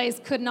fireplace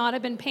could not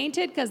have been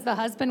painted because the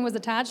husband was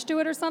attached to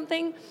it or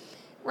something,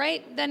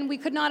 right, then we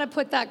could not have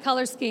put that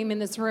color scheme in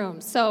this room.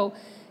 So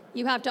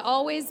you have to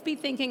always be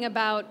thinking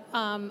about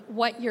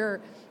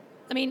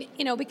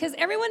because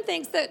everyone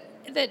thinks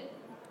that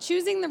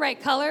choosing the right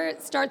color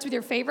starts with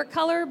your favorite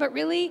color, but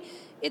really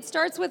it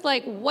starts with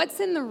like what's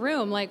in the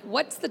room, like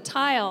what's the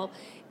tile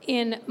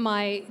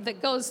that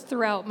goes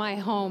throughout my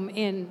home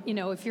in, you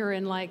know, if you're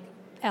in like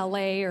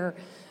LA or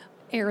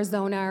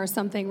Arizona or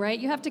something, right?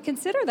 You have to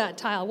consider that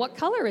tile. What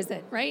color is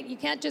it, right? You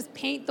can't just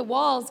paint the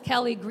walls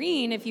Kelly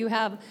green if you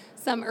have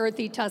some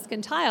earthy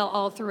Tuscan tile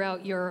all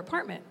throughout your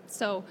apartment.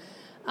 So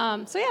I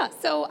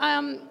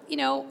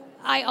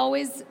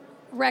always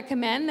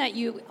recommend that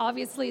you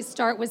obviously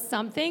start with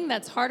something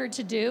that's harder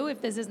to do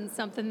if this isn't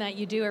something that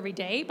you do every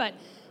day, but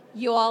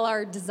you all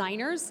are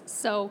designers,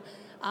 so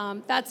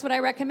that's what I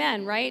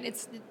recommend, right?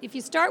 If you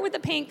start with the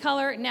paint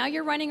color, now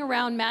you're running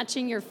around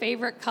matching your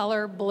favorite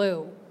color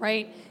blue,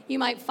 right? You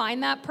might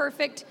find that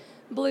perfect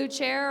blue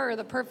chair or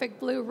the perfect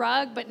blue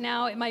rug, but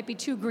now it might be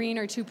too green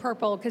or too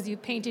purple because you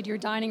painted your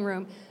dining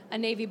room a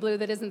navy blue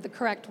that isn't the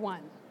correct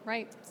one,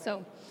 right?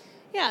 So,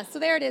 yeah, so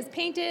there it is,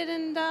 painted,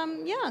 and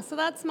so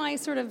that's my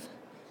sort of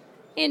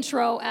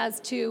intro as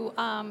to,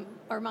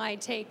 or my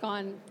take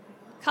on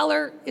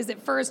color. Is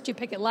it first, you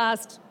pick it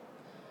last?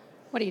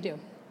 What do you do?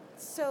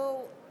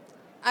 So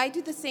I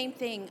do the same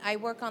thing. I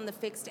work on the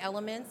fixed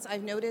elements.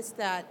 I've noticed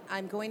that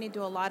I'm going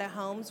into a lot of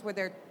homes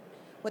where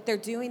what they're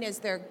doing is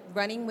they're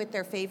running with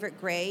their favorite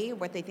gray,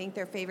 what they think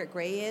their favorite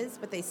gray is,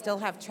 but they still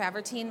have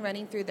travertine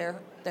running through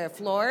their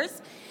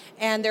floors,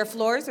 and their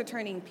floors are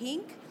turning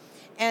pink.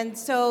 And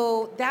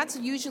so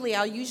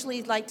I'll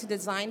usually like to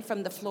design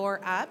from the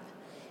floor up.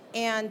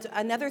 And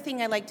another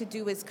thing I like to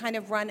do is kind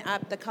of run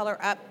the color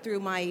up through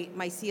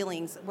my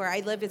ceilings. Where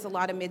I live is a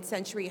lot of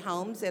mid-century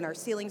homes, and our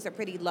ceilings are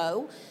pretty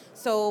low.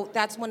 So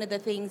that's one of the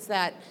things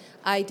that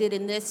I did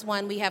in this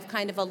one. We have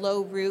kind of a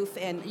low roof,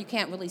 and you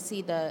can't really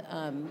see the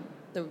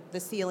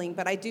ceiling,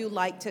 but I do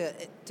like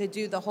to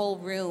do the whole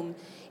room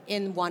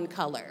in one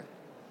color.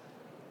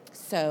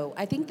 So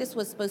I think this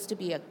was supposed to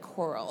be a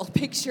coral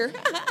picture.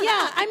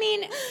 Yeah, I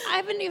mean,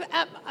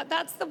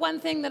 that's the one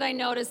thing that I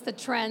noticed, the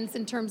trends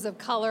in terms of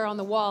color on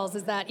the walls,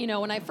 is that, you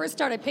know, when I first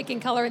started picking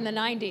color in the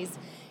 90s,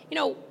 you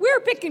know, we were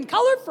picking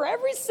color for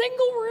every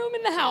single room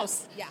in the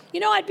house. Yeah. You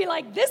know, I'd be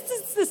like, this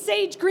is the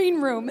sage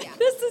green room. Yeah.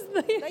 This is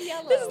the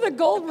yellow, this is the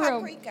gold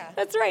room.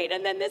 That's right.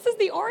 And then this is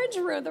the orange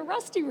room, the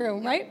rusty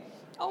room, right?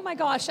 Oh my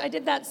gosh, I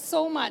did that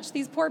so much.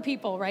 These poor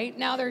people, right?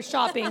 Now they're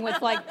shopping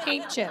with like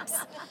paint chips.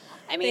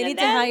 I mean, they need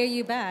to hire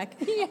you back.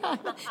 Yeah,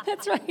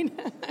 that's right.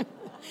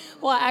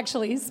 Well,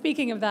 actually,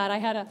 speaking of that, I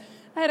had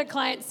a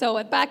client.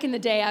 So back in the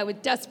day, I was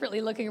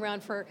desperately looking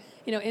around for,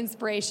 you know,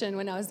 inspiration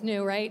when I was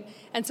new, right?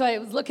 And so I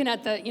was looking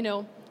at the, you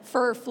know,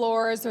 fir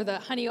floors or the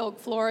honey oak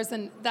floors,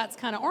 and that's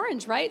kind of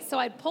orange, right? So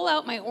I'd pull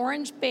out my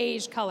orange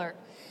beige color.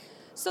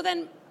 So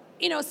then,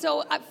 you know,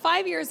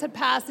 5 years had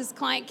passed. This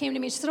client came to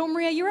me. She said, "Oh,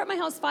 Maria, you were at my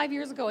house 5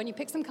 years ago, and you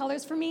picked some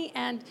colors for me,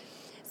 and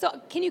so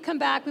can you come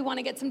back? We want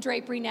to get some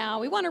drapery now.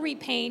 We want to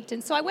repaint."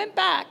 And so I went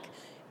back,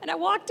 and I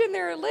walked in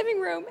their living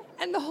room,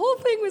 and the whole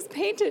thing was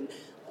painted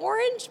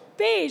orange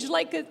beige,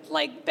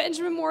 like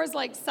Benjamin Moore's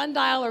like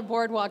Sundial or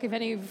Boardwalk, if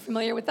any of you are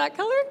familiar with that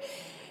color.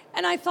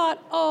 And I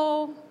thought,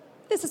 oh,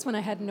 this is when I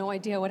had no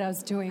idea what I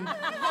was doing.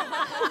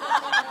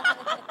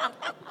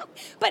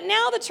 But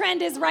now the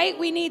trend is, right,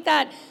 we need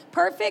that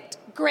perfect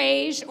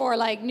grayish or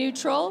like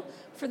neutral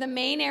for the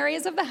main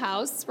areas of the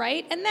house,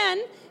 right? And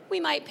then we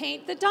might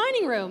paint the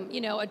dining room,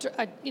 you know,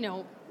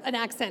 an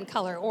accent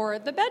color, or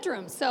the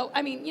bedroom. So,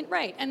 I mean,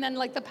 right, and then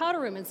like the powder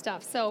room and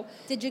stuff. So,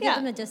 did you give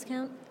them a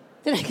discount?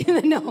 Did I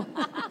give them? No.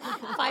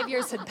 5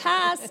 years had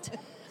passed.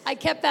 I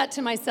kept that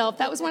to myself.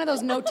 That was one of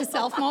those note to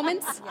self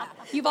moments. Yeah.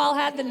 You've all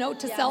had the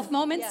note to self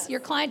moments. Yes. Your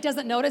client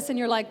doesn't notice, and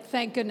you're like,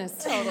 thank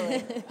goodness. Totally.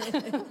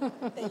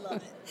 They love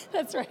it.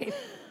 That's right.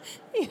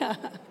 Yeah.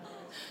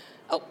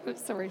 Oh,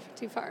 sorry,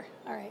 too far.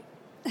 All right.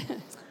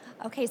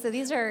 Okay, so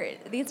these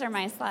are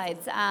my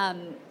slides.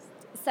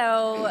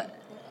 So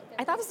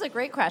I thought this was a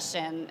great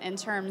question in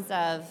terms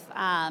of,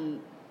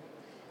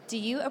 do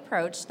you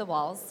approach the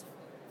walls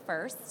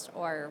first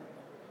or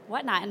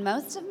whatnot? And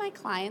most of my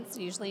clients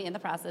usually in the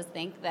process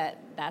think that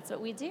that's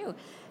what we do.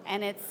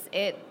 And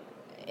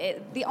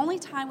the only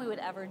time we would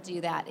ever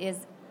do that is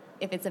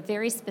if it's a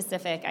very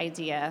specific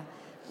idea,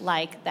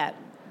 like that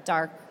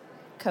dark,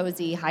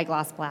 cozy,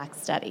 high-gloss black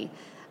study.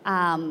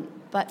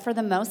 But for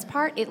the most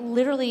part, it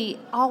literally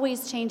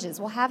always changes.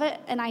 We'll have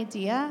an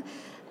idea,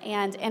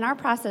 and in our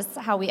process,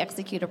 how we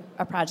execute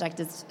a project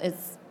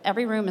is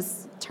every room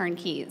is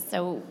turnkey.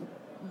 So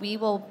we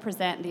will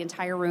present the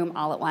entire room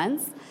all at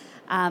once,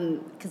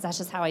 because that's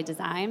just how I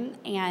design.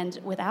 And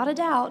without a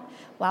doubt,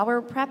 while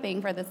we're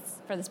prepping for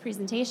this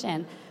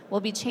presentation,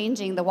 we'll be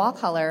changing the wall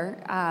color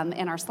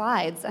in our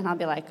slides, and I'll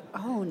be like,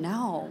 oh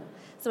no.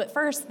 So at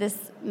first,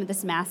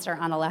 this master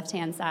on the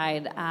left-hand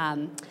side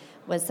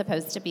was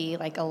supposed to be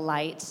like a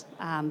light,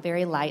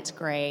 very light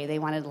gray. They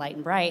wanted light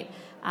and bright.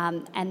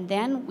 And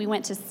then we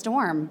went to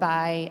Storm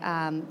by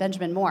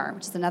Benjamin Moore,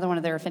 which is another one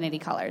of their affinity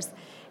colors.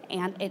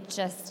 And it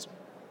just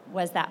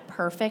was that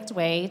perfect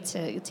way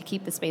to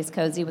keep the space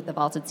cozy with the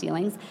vaulted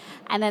ceilings.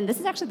 And then this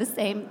is actually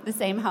the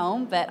same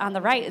home, but on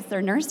the right is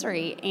their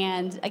nursery.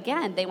 And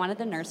again, they wanted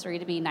the nursery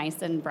to be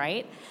nice and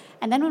bright.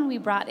 And then when we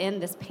brought in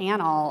this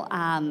panel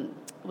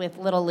with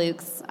Little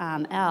Luke's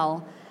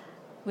L,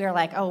 we were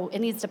like, oh, it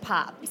needs to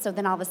pop. So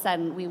then all of a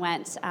sudden we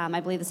went, I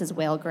believe this is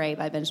Whale Gray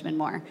by Benjamin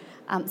Moore.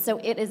 So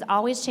it is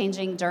always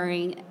changing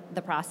during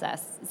the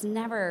process. I'm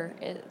never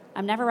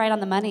right on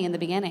the money in the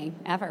beginning,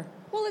 ever.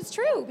 Well, it's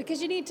true,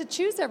 because you need to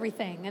choose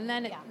everything, and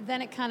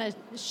then it kind of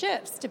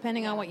shifts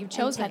depending on what you've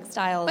chosen. And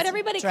textiles but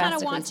everybody kind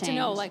of wants to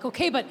know, like,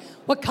 okay, but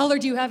what color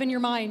do you have in your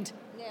mind?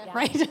 Yeah.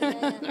 Right?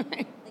 Yeah.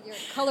 Like you're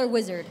a color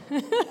wizard.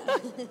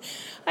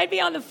 I'd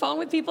be on the phone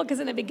with people, because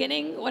in the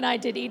beginning when I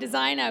did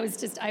e-design, I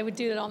would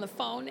do it on the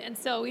phone, and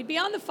so we'd be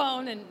on the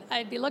phone, and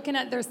I'd be looking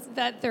at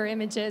their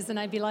images, and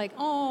I'd be like,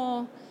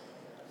 oh,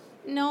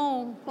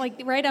 no, like,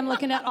 right, I'm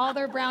looking at all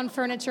their brown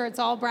furniture, it's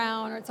all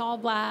brown or it's all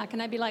black,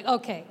 and I'd be like,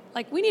 okay,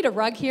 like, we need a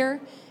rug here,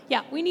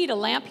 yeah, we need a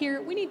lamp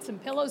here, we need some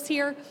pillows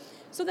here.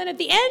 So then at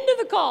the end of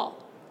the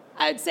call,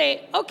 I'd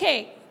say,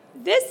 okay,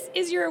 this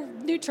is your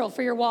neutral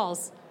for your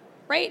walls,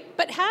 right?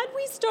 But had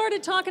we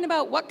started talking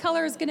about what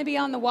color is going to be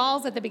on the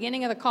walls at the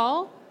beginning of the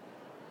call,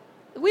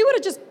 we would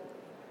have just,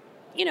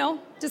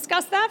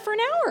 discussed that for an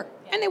hour,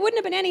 and they wouldn't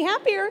have been any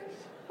happier.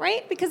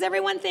 Right? Because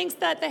everyone thinks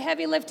that the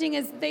heavy lifting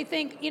is, they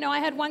think, I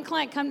had one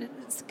client come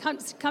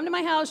to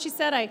my house. She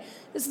said,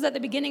 this is at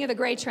the beginning of the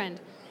gray trend.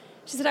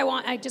 She said,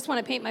 I just want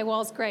to paint my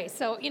walls gray.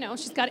 So,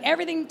 she's got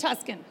everything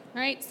Tuscan,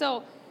 right?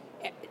 So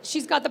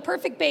she's got the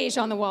perfect beige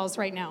on the walls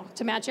right now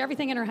to match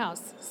everything in her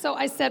house. So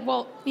I said,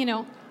 well,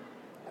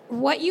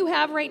 what you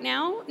have right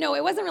now, no,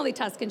 it wasn't really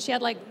Tuscan. She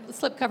had like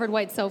slip-covered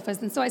white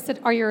sofas. And so I said,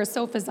 are your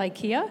sofas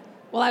IKEA?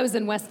 Well, I was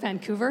in West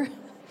Vancouver,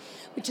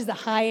 which is a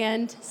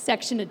high-end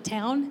section of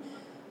town.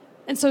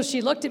 And so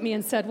she looked at me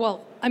and said,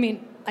 well,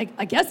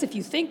 I guess if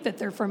you think that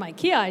they're from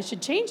IKEA, I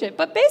should change it.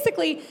 But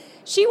basically,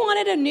 she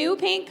wanted a new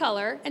paint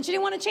color, and she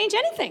didn't want to change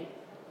anything.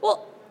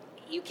 Well,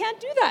 you can't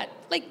do that.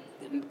 Like,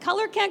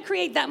 color can't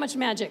create that much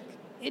magic.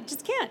 It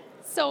just can't.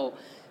 So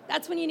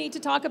that's when you need to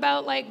talk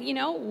about, like,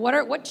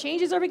 what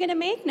changes are we going to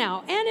make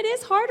now? And it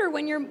is harder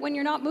when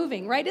you're not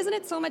moving, right? Isn't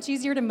it so much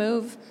easier to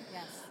move?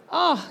 Yes.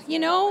 Oh,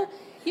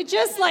 you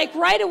just, like,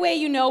 right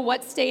away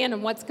what's staying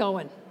and what's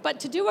going.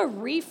 But to do a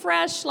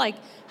refresh, like,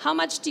 how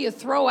much do you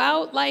throw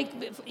out, like,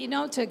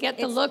 to get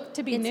the look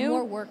to be new? It's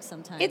more work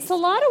sometimes. It's a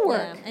lot of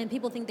work. Yeah. And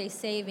people think they're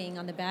saving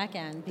on the back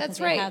end because That's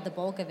right. they have the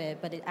bulk of it,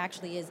 but it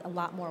actually is a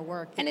lot more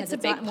work. And it's a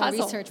lot big more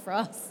puzzle. research for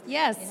us.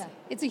 Yes, Yeah.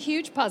 It's a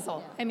huge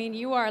puzzle. Yeah.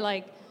 You are,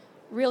 like,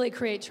 really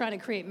trying to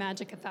create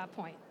magic at that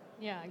point.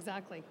 Yeah,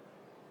 exactly.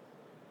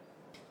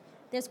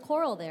 There's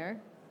coral there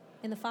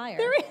in the fire.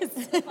 There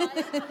is.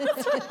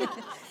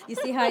 You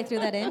see how I threw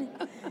that in?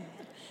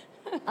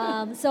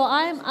 So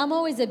I'm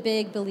always a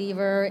big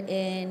believer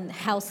in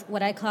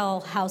what I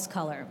call house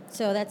color.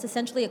 So that's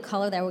essentially a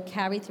color that would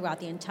carry throughout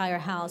the entire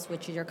house,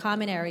 which is your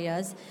common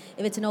areas.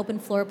 If it's an open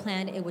floor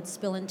plan, it would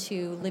spill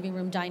into living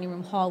room, dining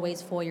room,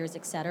 hallways, foyers,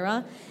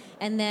 etc.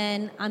 And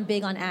then I'm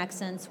big on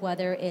accents,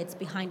 whether it's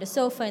behind a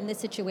sofa. In this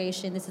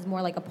situation, this is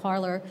more like a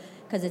parlor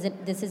because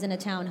this isn't a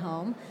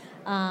townhome.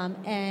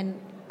 And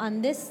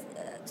on this,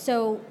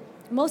 so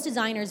most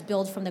designers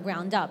build from the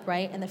ground up,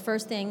 right? And the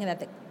first thing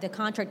that the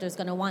contractor is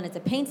going to want is a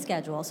paint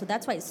schedule. So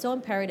that's why it's so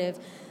imperative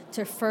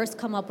to first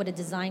come up with a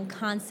design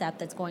concept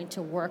that's going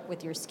to work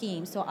with your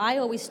scheme. So I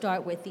always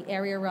start with the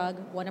area rug,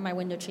 what are my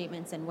window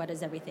treatments, and what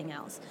is everything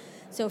else.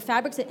 So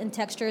fabrics and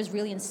textures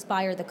really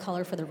inspire the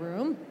color for the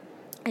room.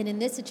 And in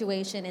this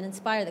situation, it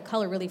inspired the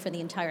color really for the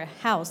entire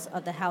house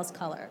of the house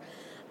color.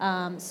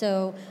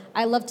 So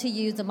I love to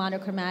use the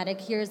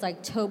monochromatic. Here's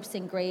like taupes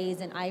and grays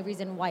and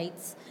ivories and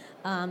whites.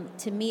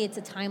 To me, it's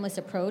a timeless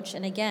approach.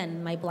 And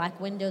again, my black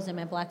windows and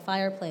my black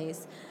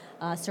fireplace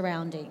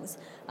surroundings.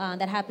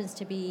 That happens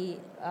to be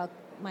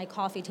my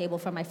coffee table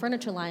from my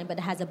furniture line, but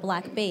it has a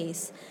black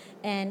base.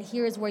 And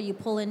here's where you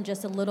pull in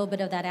just a little bit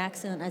of that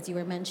accent, as you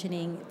were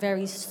mentioning,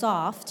 very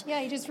soft.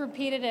 Yeah, you just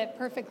repeated it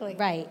perfectly.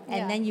 Right,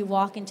 and then you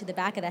walk into the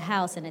back of the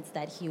house, and it's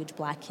that huge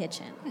black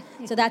kitchen.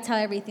 So that's how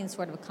everything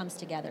sort of comes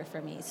together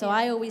for me. So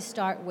I always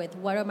start with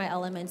what are my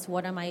elements,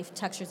 what are my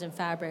textures and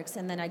fabrics,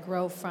 and then I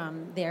grow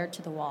from there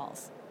to the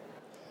walls.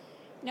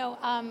 No,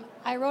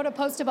 I wrote a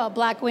post about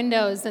black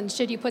windows and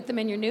should you put them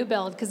in your new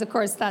build, because of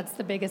course that's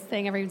the biggest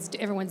thing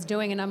everyone's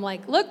doing, and I'm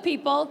like, look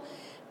people,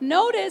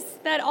 notice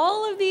that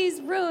all of these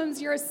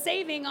rooms you're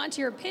saving onto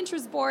your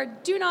Pinterest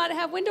board do not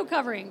have window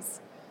coverings,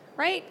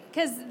 right?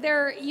 Because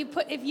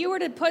if you were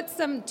to put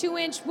some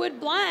 2-inch wood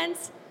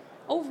blinds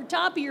over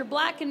top of your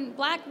black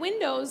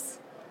windows,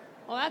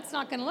 well, that's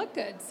not going to look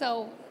good.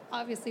 So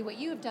obviously what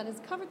you have done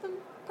is covered them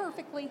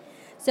perfectly.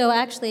 So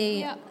actually,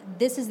 Yeah.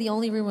 this is the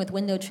only room with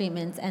window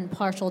treatments and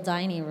partial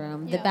dining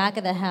room. The Yeah. back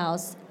of the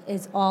house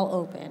is all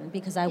open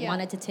because I Yeah.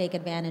 wanted to take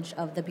advantage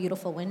of the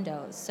beautiful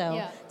windows. So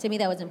Yeah. to me,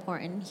 that was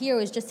important. Here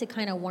was just to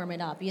kind of warm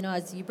it up. You know,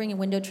 as you bring in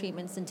window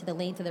treatments into the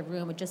length of the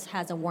room, it just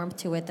has a warmth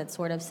to it that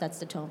sort of sets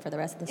the tone for the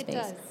rest of the space. It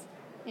does.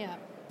 Yeah,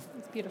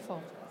 it's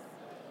beautiful.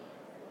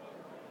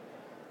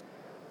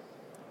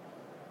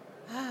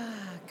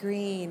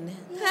 Green.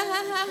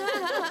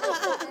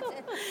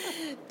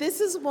 This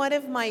is one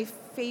of my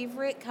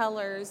favorite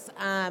colors.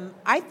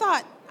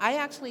 I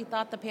actually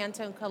thought the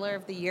Pantone color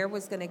of the year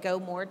was going to go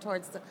more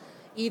towards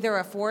either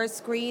a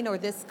forest green or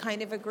this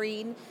kind of a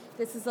green.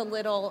 This is a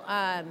little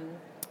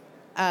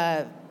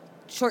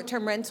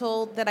short-term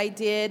rental that I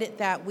did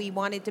that we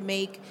wanted to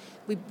make.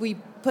 We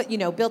put,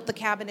 built the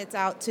cabinets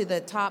out to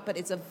the top, but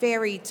it's a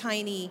very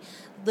tiny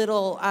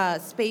little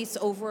space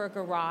over a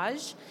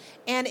garage.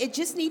 And it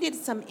just needed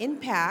some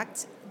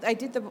impact. I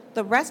did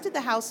the rest of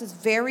the house is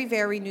very,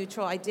 very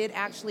neutral. I did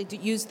actually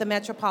use the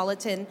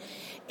Metropolitan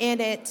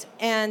in it.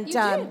 And You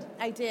did?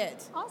 I did.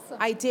 Awesome.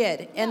 I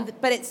did. Yeah.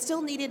 But it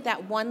still needed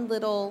that one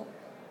little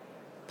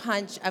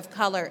punch of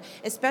color,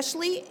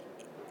 especially.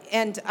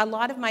 And a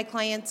lot of my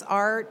clients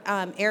are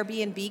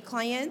Airbnb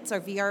clients or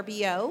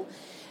VRBO.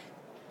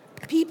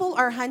 People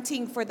are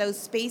hunting for those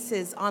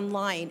spaces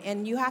online,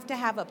 and you have to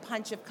have a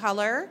punch of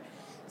color.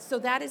 So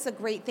that is a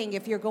great thing.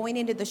 If you're going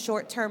into the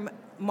short-term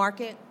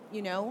market,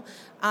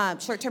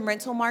 short-term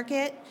rental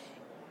market,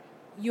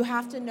 you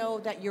have to know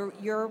that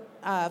your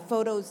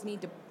photos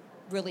need to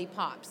really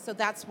pop. So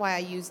that's why I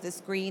use this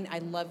green. I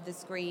love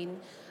this green.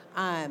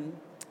 And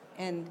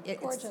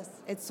Gorgeous.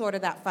 it's sort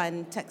of that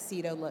fun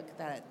tuxedo look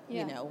that,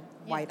 Yeah.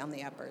 white on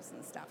the uppers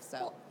and stuff. So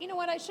Well, you know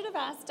what? I should have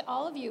asked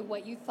all of you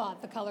what you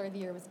thought the color of the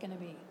year was going to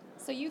be.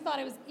 So you thought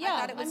it was, I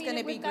thought it was going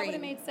to be green. That would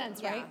have made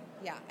sense, right?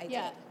 Yeah, I did.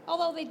 Yeah.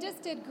 Although they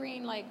just did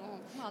green, not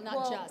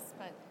Well- just,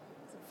 but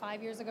was it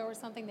 5 years ago or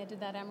something, they did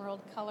that emerald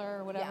color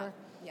or whatever.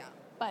 Yeah.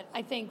 But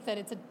I think that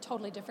it's a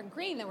totally different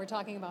green that we're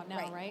talking about now,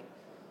 Right. right?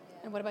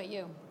 And what about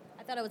you?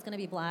 I thought it was going to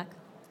be black.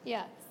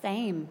 Yeah.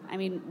 Same. I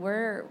mean,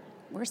 we're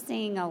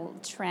seeing a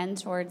trend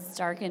towards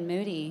dark and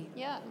moody.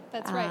 Yeah,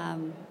 that's right.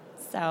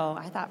 So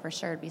I thought for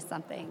sure it'd be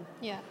something.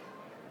 Yeah.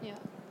 Yeah.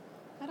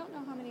 I don't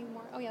know how many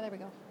more. Oh, yeah, there we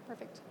go.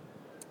 Perfect.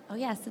 Oh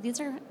yeah, so these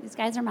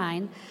guys are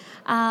mine,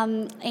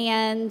 so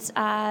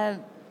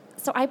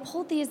I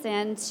pulled these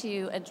in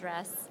to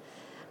address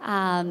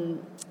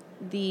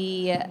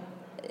the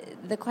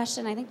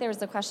question. I think there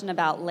was a question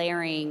about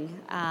layering,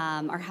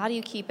 or how do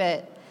you keep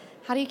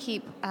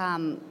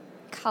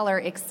color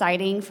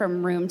exciting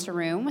from room to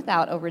room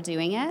without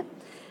overdoing it?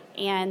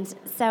 And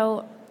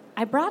so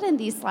I brought in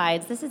these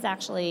slides. This is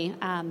actually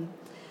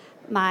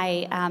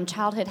my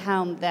childhood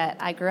home that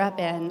I grew up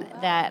in.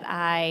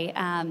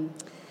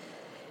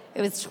 It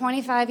was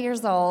 25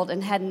 years old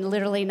and had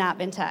literally not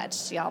been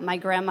touched. Y'all, my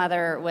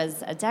grandmother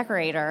was a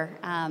decorator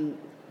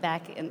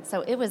back in,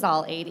 so it was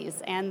all 80s,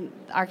 and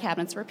our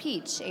cabinets were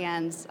peach,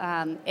 and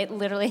it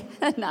literally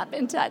had not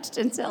been touched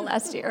until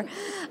last year.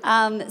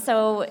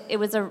 So it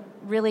was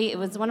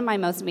one of my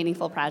most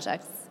meaningful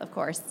projects, of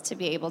course, to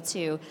be able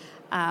to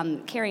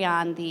carry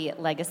on the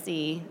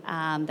legacy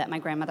that my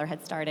grandmother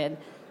had started.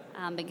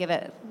 But give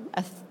it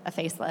a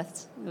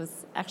facelift. It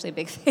was actually a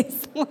big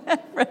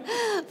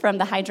facelift from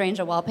the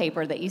hydrangea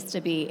wallpaper that used to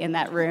be in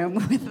that room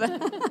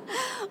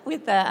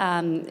with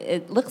the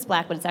it looks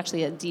black, but it's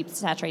actually a deep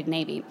saturated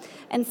navy.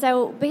 And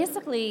so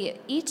basically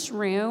each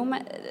room,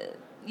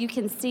 you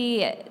can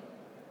see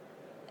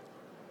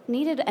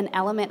needed an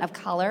element of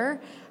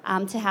color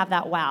to have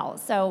that wow.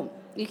 So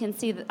you can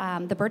see the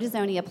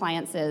Bertazzoni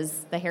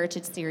appliances, the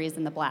Heritage Series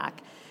in the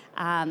black.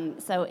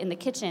 So in the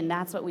kitchen,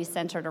 that's what we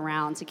centered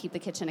around to keep the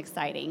kitchen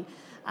exciting.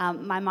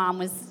 My mom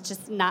was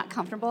just not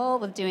comfortable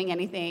with doing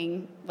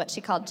anything what she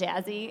called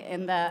jazzy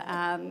in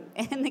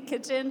the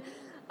kitchen.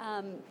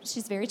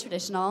 She's very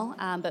traditional,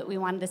 but we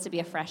wanted this to be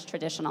a fresh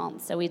traditional.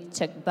 So we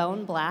took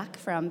bone black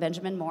from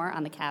Benjamin Moore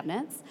on the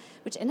cabinets,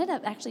 which ended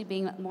up actually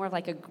being more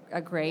like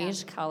a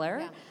grayish color.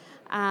 Yeah.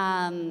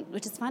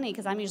 Which is funny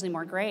because I'm usually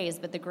more grays,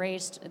 but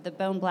the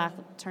bone black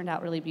turned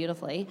out really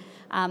beautifully.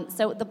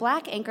 So the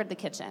black anchored the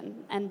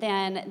kitchen, and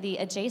then the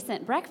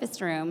adjacent breakfast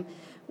room,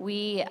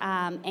 we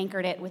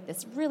anchored it with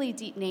this really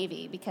deep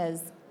navy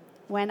because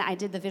when I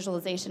did the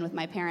visualization with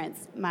my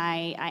parents,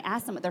 I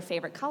asked them what their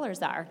favorite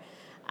colors are,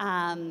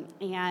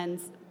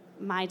 and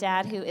my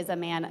dad, who is a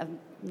man of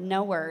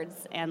no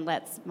words and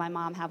lets my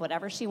mom have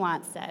whatever she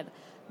wants, said,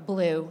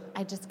 "Blue.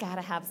 I just got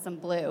to have some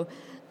blue."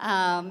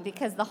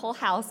 Because the whole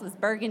house was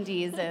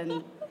burgundies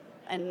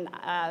and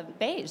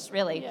beige,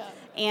 really. Yeah.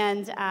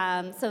 And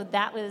so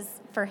that was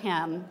for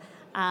him.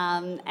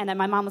 And then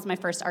my mom was my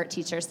first art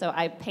teacher, so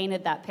I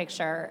painted that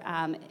picture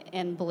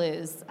in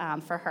blues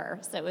for her.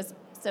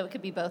 So it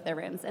could be both their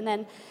rooms. And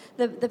then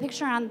the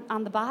picture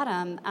on the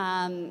bottom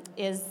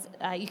is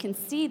you can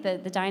see the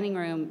dining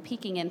room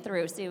peeking in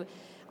through. So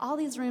all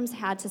these rooms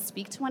had to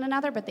speak to one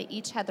another, but they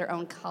each had their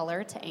own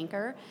color to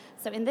anchor.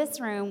 So in this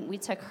room, we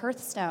took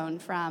Hearthstone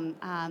from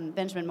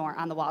Benjamin Moore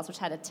on the walls, which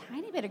had a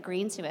tiny bit of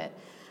green to it.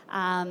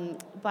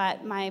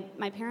 But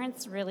my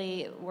parents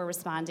really were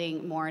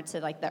responding more to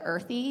like the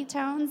earthy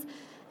tones.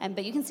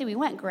 But you can see we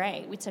went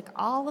gray. We took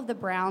all of the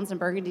browns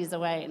and burgundies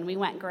away, and we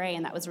went gray,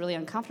 and that was really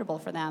uncomfortable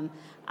for them.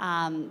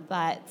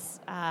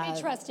 They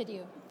trusted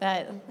you.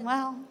 But,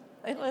 well,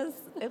 it was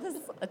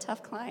a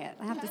tough client,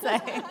 I have to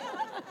say.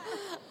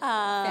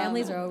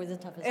 Families are always the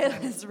toughest.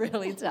 It was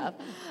really tough,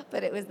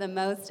 but it was the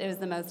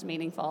most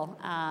meaningful,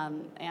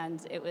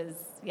 and it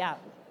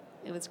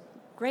was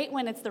great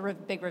when it's the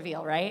big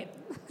reveal, right?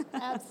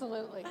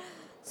 Absolutely.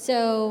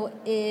 So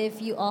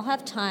if you all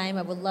have time,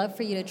 I would love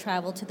for you to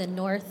travel to the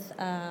North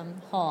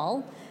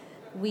Hall.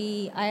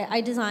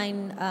 I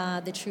design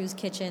the True's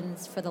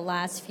kitchens for the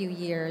last few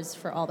years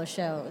for all the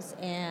shows,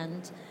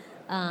 and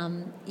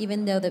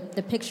even though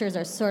the pictures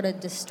are sort of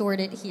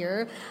distorted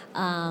here,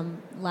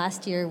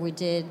 last year we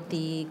did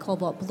the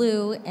cobalt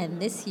blue, and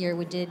this year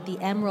we did the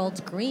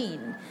emerald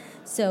green.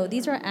 So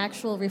these are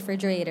actual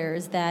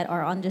refrigerators that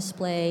are on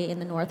display in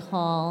the North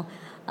Hall.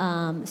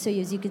 So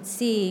as you can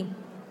see,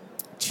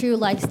 True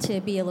likes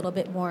to be a little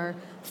bit more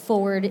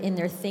forward in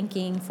their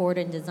thinking, forward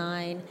in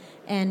design,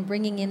 and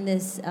bringing in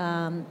this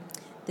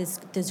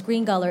this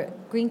green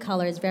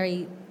color is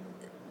very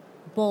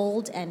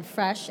bold and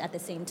fresh at the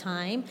same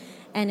time,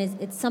 and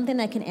it's something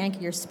that can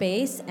anchor your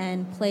space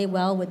and play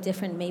well with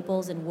different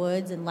maples and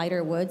woods and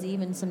lighter woods,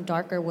 even some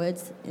darker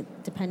woods,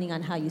 depending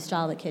on how you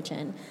style the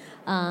kitchen.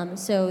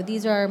 So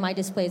these are my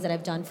displays that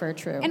I've done for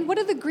True. And what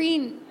are the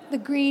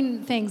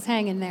green things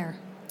hanging there?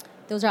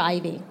 Those are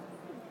ivy.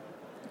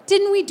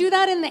 Didn't we do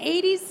that in the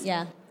 80s?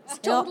 Yeah.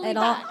 It all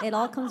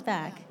comes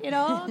back. It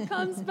all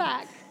comes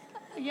back.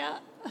 Yeah.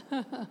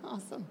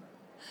 Awesome.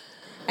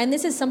 And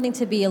this is something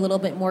to be a little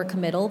bit more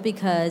committal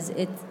because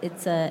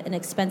it's an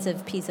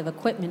expensive piece of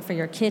equipment for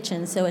your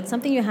kitchen. So it's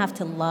something you have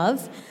to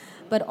love,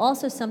 but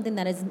also something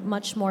that is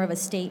much more of a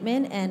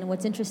statement. And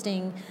what's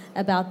interesting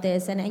about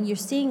this, and you're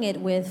seeing it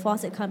with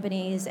faucet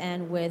companies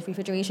and with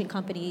refrigeration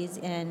companies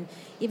and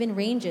even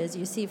ranges,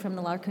 you see from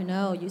the La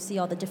Courneuve, you see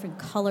all the different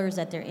colors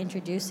that they're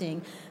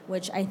introducing,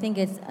 which I think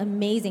is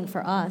amazing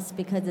for us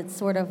because it's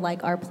sort of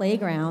like our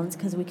playgrounds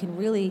because we can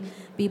really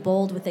be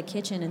bold with the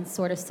kitchen and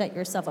sort of set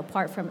yourself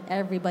apart from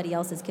everybody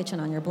else's kitchen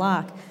on your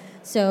block.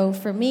 So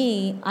for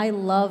me, I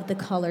love the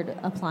colored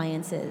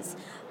appliances.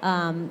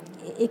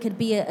 It could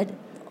be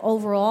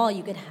overall,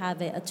 you could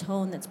have a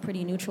tone that's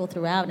pretty neutral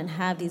throughout and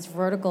have these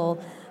vertical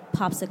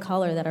pops of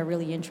color that are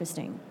really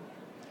interesting.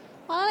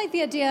 Well, I like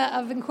the idea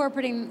of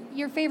incorporating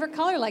your favorite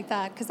color like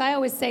that, because I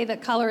always say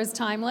that color is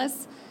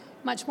timeless,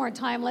 much more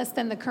timeless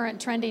than the current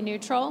trendy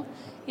neutral.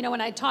 You know, when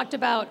I talked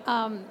about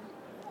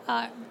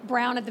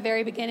brown at the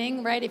very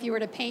beginning, right? If you were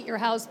to paint your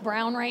house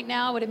brown right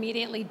now, it would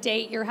immediately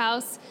date your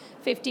house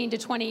 15 to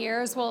 20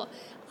 years. Well,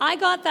 I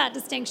got that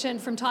distinction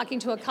from talking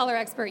to a color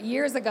expert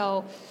years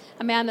ago,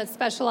 a man that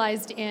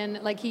specialized in,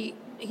 like, he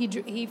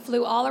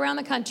flew all around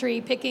the country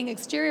picking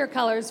exterior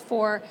colors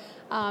for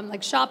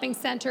like shopping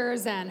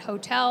centers and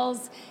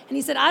hotels. And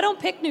he said, I don't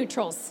pick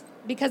neutrals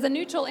because a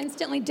neutral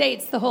instantly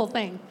dates the whole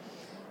thing.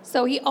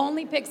 So he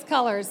only picks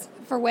colors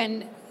for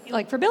when,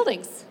 like for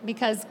buildings,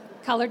 because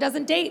color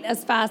doesn't date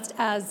as fast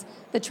as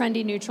the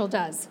trendy neutral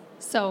does.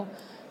 So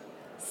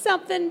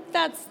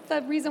that's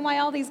the reason why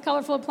all these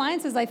colorful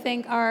appliances, I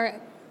think, are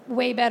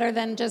way better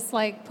than just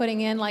like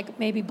putting in like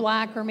maybe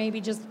black or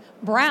maybe just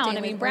brown. I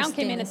mean, brown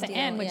came in at the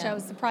end, which I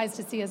was surprised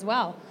to see as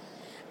well.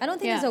 I don't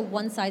think there's a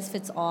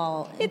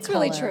one-size-fits-all It's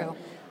color. really true.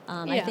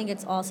 I think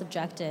it's all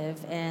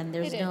subjective, and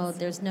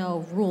there's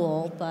no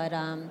rule. But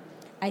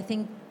I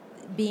think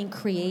being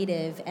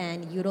creative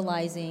and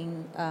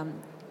utilizing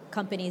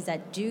companies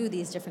that do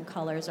these different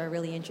colors are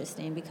really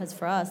interesting because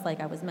for us,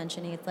 like I was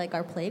mentioning, it's like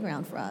our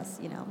playground for us,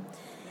 you know.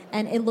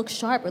 And it looks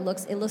sharp. It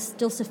looks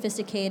still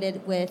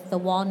sophisticated with the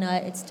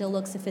walnut. It still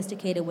looks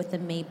sophisticated with the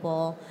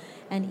maple,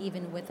 and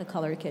even with the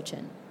colored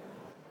kitchen.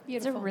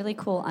 Beautiful. It's a really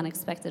cool,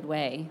 unexpected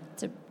way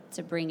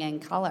to bring in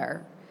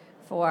color.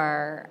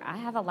 I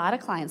have a lot of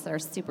clients that are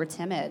super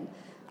timid,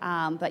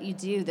 but you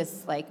do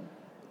this, like,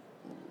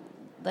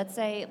 let's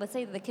say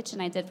the kitchen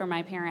I did for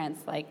my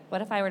parents, like,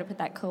 what if I were to put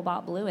that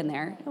cobalt blue in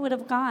there? It would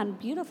have gone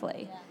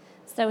beautifully. Yeah.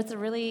 So it's a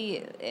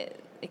really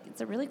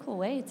cool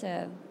way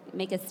to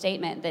make a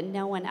statement that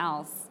no one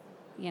else,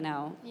 you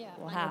know,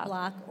 will on have. Your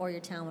block or your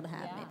town would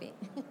have, maybe.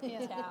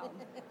 Yeah.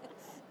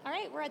 All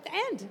right, we're at the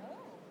end.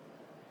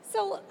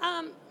 So,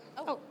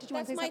 did you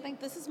want to say something?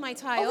 This is my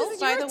tile, this is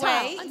by your the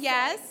tile. way. I'm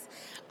Yes.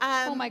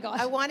 Oh my gosh.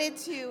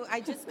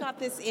 I just got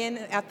this in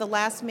at the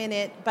last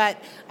minute, but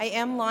I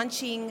am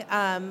launching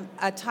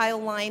a tile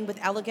line with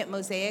elegant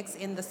mosaics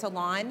in the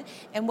salon.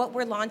 And what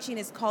we're launching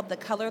is called the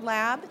Color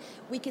Lab.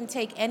 We can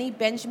take any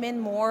Benjamin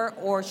Moore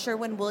or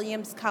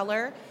Sherwin-Williams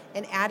color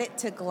and add it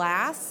to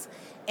glass.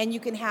 And you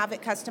can have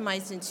it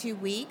customized in 2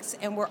 weeks.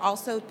 And we're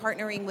also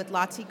partnering with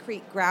Lotte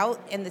Creek Grout,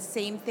 and the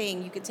same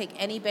thing. You could take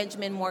any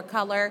Benjamin Moore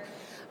color,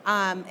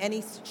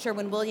 any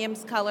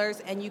Sherwin-Williams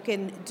colors, and you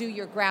can do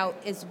your grout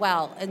as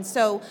well. And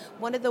so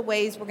one of the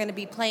ways we're going to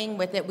be playing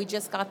with it, we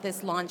just got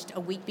this launched a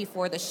week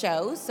before the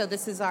show, so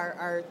this is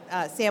our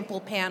sample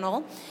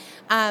panel.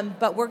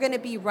 But we're going to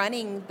be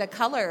running the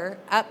color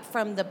up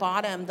from the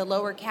bottom, the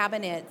lower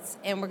cabinets,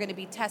 and we're going to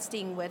be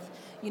testing with,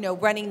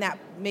 running that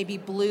maybe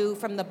blue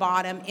from the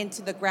bottom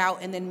into the grout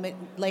and then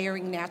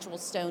layering natural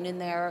stone in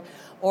there,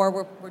 or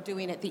we're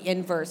doing it the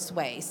inverse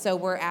way. So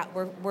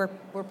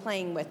we're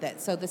playing with it.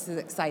 So this is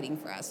exciting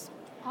for us.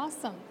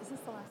 Awesome. Is this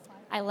the last slide?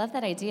 I love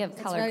that idea of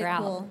color very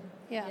grout. cool.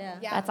 Yeah.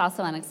 That's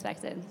also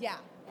unexpected. Yeah,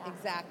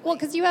 exactly. Well,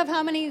 because you have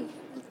how many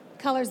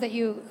colors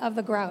of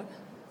the grout,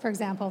 for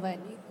example, that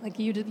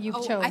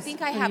you've chose? I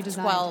think I or you have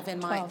designed? 12 in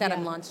my that I'm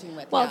yeah. launching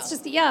with. Well, yeah. it's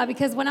just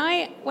because when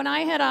I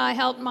had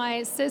helped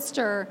my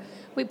sister,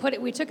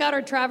 we took out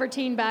her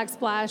travertine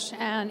backsplash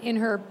and in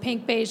her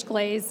pink beige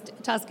glazed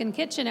Tuscan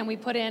kitchen, and we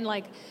put in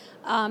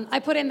I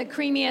put in the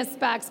creamiest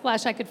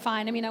backsplash I could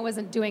find. I mean, I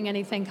wasn't doing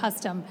anything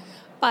custom,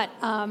 but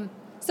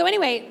so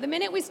anyway, the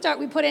minute we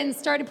started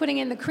putting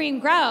in the cream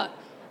grout,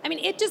 I mean,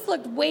 it just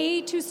looked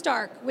way too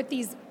stark with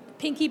these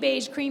pinky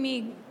beige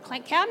creamy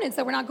cabinets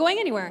that were not going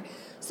anywhere.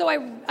 So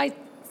I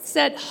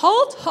said,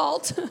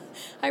 halt.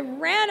 I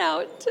ran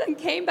out and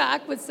came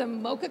back with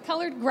some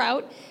mocha-colored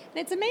grout. And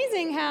it's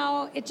amazing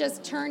how it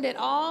just turned it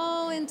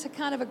all into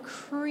kind of a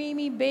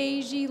creamy,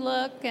 beigey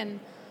look and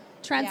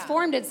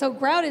transformed it. So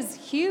grout is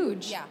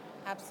huge. Yeah,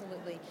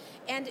 absolutely.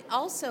 And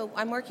also,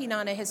 I'm working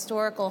on a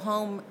historical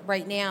home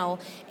right now,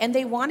 and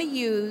they want to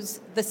use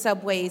the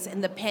subways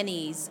and the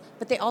pennies,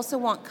 but they also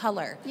want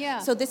color. Yeah.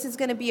 So this is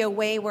going to be a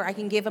way where I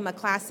can give them a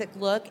classic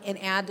look and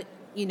add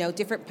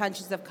different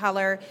punches of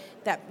color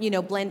that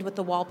blend with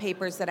the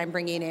wallpapers that I'm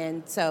bringing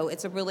in. So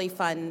it's a really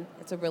fun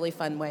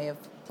way of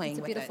playing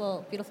with it. It's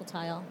a beautiful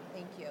tile.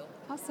 Thank you.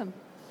 Awesome.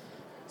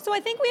 So I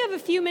think we have a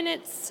few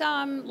minutes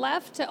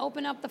left to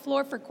open up the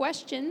floor for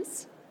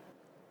questions.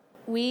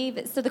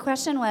 So the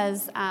question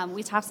was,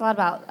 we talked a lot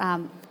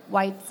about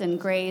whites and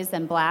grays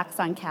and blacks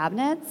on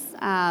cabinets,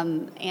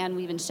 and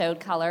we even showed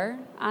color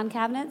on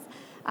cabinets.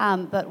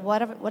 But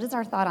what is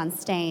our thought on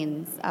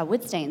stains,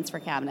 wood stains for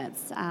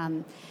cabinets?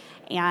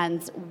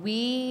 And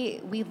we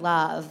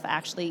love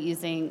actually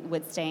using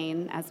wood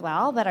stain as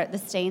well, but the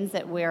stains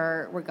that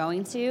we're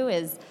going to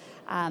is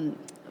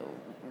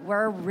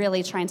we're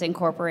really trying to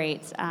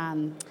incorporate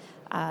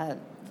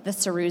the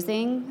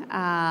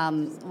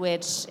cerusing,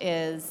 which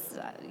is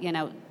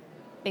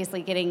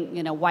basically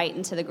getting white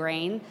into the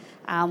grain,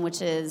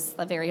 which is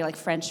a very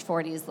French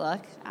 40s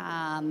look,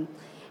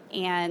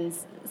 and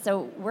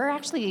so we're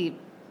actually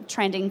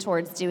trending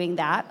towards doing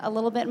that a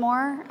little bit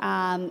more,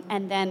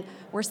 and then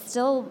we're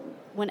still.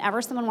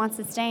 Whenever someone wants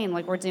to stain,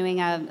 we're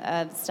doing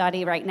a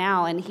study right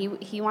now, and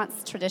he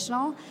wants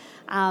traditional,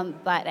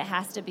 but it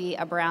has to be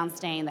a brown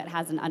stain that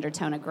has an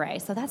undertone of gray.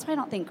 So that's why I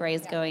don't think gray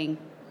is going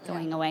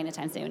away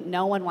anytime soon.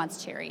 No one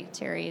wants cherry.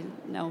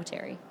 No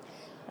cherry.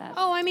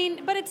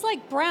 But it's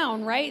like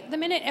brown, right? The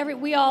minute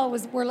we all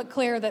were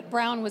clear that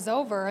brown was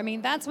over, I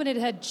mean, that's when it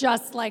had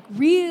just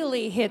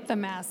really hit the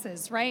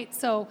masses, right?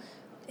 So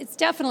it's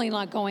definitely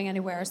not going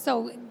anywhere.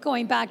 So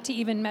going back to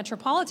even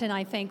Metropolitan,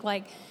 I think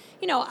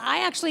I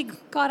actually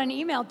got an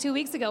email 2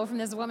 weeks ago from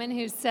this woman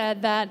who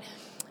said that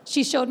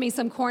she showed me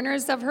some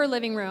corners of her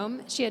living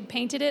room. She had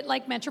painted it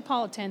like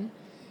Metropolitan.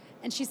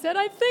 And she said,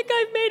 I think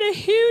I've made a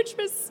huge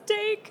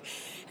mistake.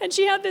 And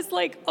she had this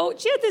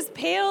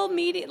pale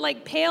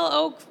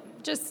oak,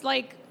 just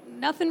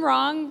nothing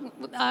wrong,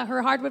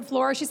 her hardwood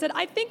floor. She said,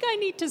 I think I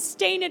need to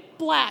stain it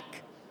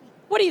black.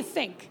 What do you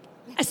think?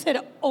 I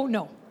said, oh,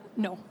 no,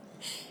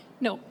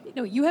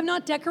 you have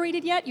not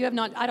decorated yet. You have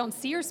not, I don't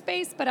see your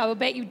space, but I will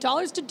bet you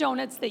dollars to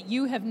donuts that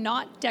you have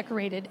not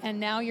decorated. And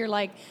now you're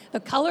the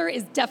color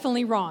is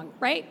definitely wrong,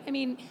 right? I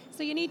mean,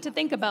 so you need to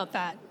think about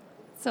that.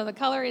 So the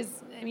color is,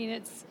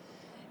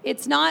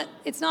 it's not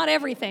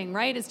everything,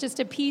 right? It's just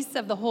a piece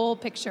of the whole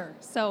picture.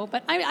 So,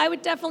 but I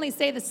would definitely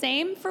say the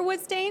same for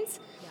wood stains.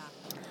 Yeah.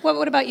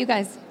 What about you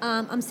guys?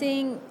 I'm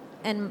seeing,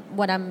 and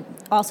what I'm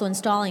also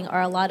installing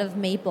are a lot of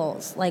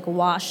maples,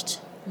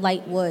 washed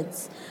light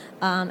woods.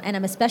 And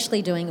I'm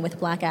especially doing it with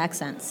black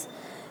accents.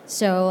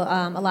 So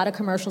a lot of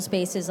commercial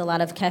spaces, a lot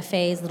of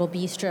cafes, little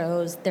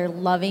bistros,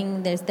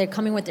 they're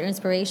coming with their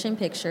inspiration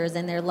pictures,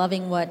 and they're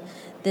loving what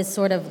this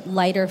sort of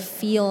lighter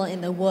feel in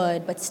the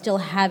wood, but still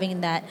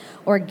having that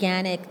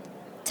organic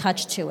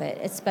touch to it,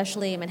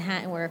 especially in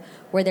Manhattan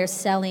where they're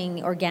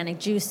selling organic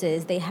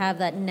juices. They have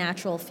that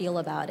natural feel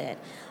about it.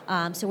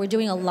 So we're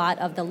doing a lot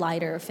of the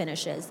lighter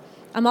finishes.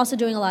 I'm also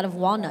doing a lot of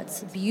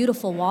walnuts,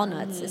 beautiful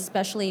walnuts,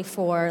 especially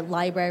for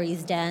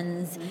libraries,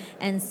 dens,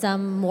 and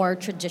some more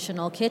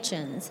traditional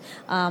kitchens.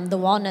 The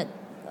walnut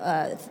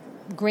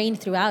grain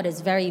throughout is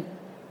very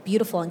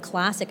beautiful and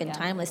classic and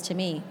timeless to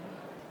me.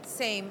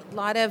 Same. A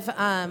lot of,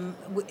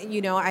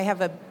 I have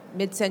a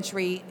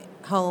mid-century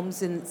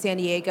homes in San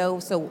Diego.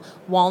 So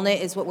walnut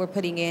is what we're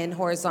putting in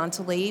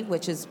horizontally,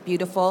 which is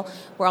beautiful.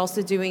 We're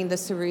also doing the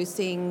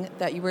cerusing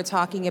that you were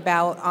talking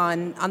about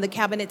on the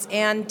cabinets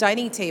and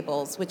dining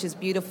tables, which is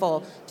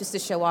beautiful, just to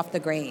show off the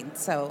grain.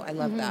 So I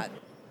love that.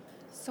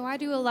 So I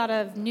do a lot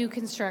of new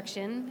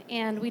construction,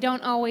 and we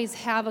don't always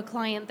have a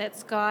client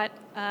that's got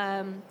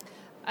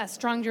a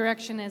strong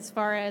direction as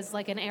far as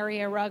like an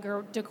area rug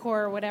or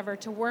decor or whatever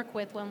to work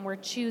with when we're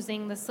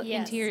choosing the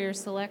interior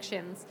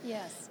selections.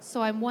 Yes.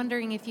 So I'm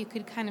wondering if you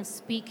could kind of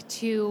speak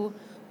to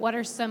what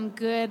are some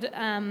good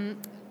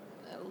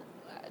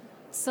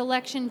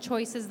selection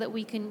choices that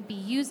we can be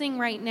using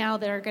right now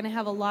that are going to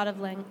have a lot of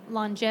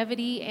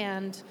longevity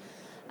and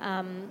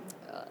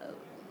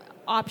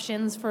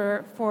options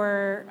for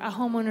a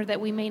homeowner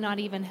that we may not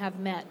even have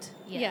met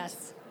yet.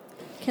 Yes.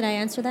 Can I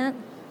answer that?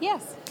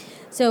 Yes.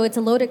 So it's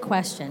a loaded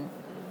question,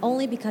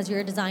 only because you're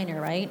a designer,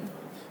 right?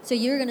 So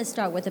you're going to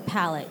start with a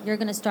palette. You're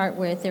going to start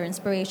with their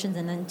inspirations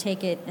and then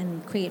take it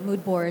and create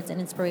mood boards and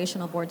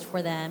inspirational boards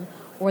for them,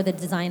 or the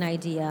design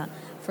idea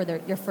for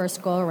your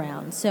first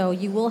go-around. So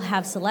you will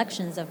have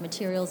selections of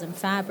materials and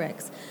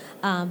fabrics.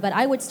 But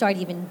I would start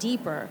even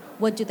deeper.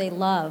 What do they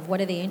love?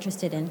 What are they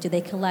interested in? Do they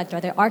collect?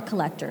 Are they art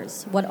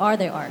collectors? What are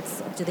their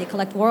arts? Do they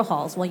collect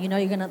Warhols? Well,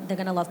 they're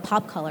gonna love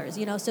pop colors.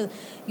 So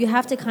you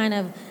have to kind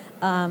of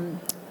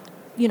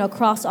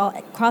cross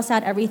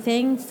out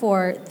everything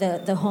for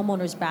the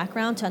homeowner's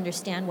background to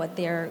understand what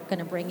they're going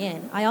to bring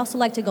in. I also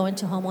like to go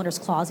into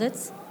homeowners'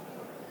 closets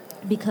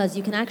because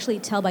you can actually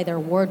tell by their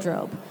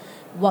wardrobe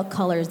what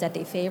colors that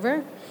they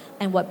favor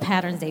and what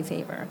patterns they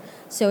favor.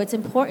 So it's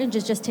important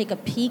to just take a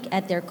peek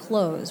at their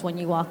clothes when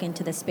you walk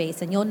into the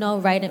space, and you'll know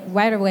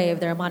right away if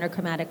they're a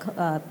monochromatic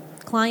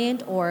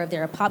client, or if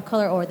they're a pop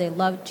color, or they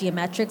love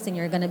geometrics, and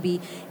you're going to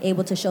be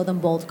able to show them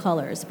bold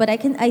colors. But I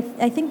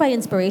think by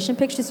inspiration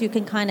pictures you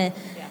can kind of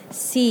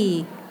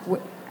see.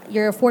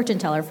 You're a fortune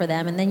teller for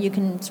them, and then you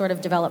can sort of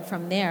develop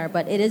from there.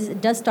 But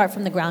it does start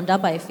from the ground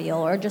up, I feel,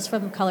 or just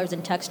from colors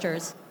and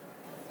textures.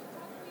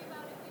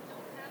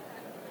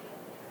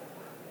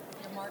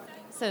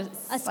 So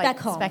A spec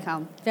home. Spec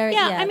home. Very,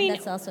 Yeah, I mean,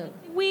 that's also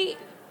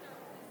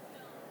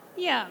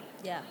Yeah.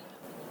 yeah.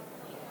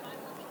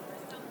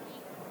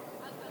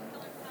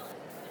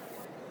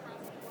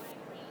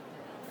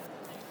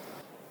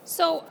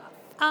 So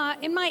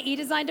in my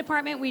e-design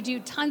department, we do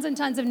tons and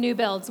tons of new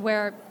builds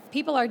where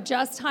people are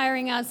just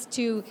hiring us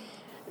to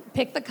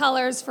pick the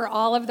colors for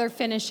all of their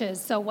finishes.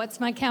 So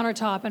what's my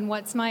countertop and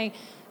what's my,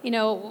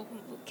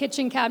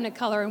 kitchen cabinet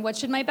color and what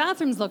should my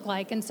bathrooms look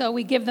like? And so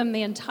we give them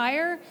the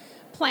entire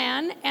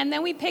plan, and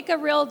then we pick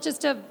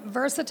just a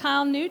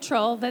versatile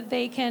neutral that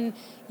they can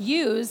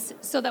use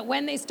so that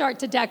when they start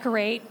to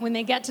decorate, when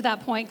they get to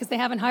that point, because they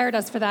haven't hired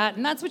us for that,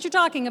 and that's what you're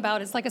talking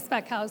about, it's like a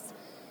spec house.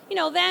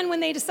 Then when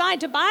they decide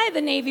to buy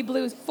the navy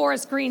blue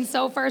forest green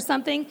sofa or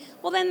something,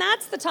 well, then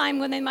that's the time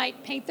when they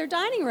might paint their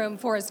dining room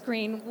forest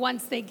green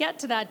once they get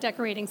to that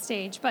decorating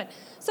stage. But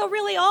so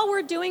really all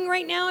we're doing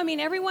right now,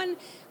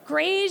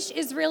 greige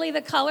is really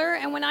the color.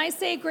 And when I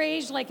say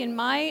greige, like in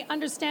my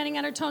understanding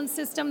undertone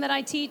system that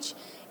I teach,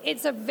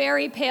 it's a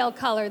very pale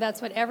color.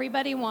 That's what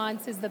everybody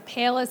wants, is the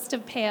palest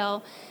of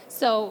pale.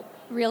 So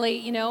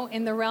really,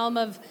 in the realm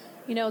of,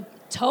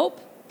 taupe,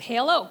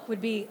 pale oak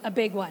would be a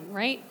big one,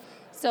 right?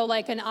 So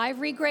like an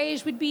ivory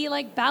greige would be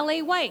like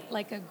ballet white,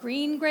 like a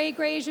green gray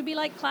greige would be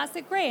like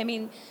classic gray.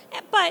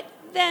 But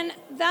then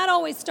that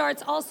always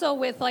starts also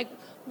with like,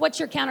 what's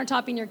your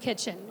countertop in your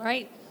kitchen,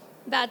 right?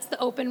 That's the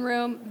open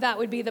room. That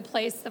would be the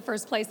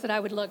first place that I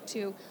would look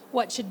to.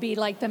 What should be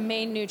like the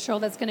main neutral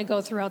that's going to go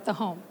throughout the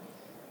home.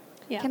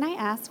 Yeah. Can I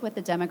ask what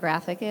the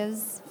demographic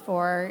is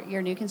for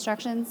your new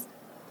constructions?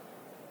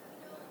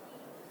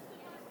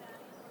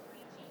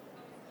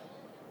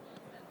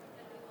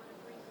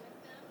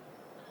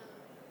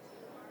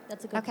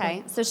 That's a good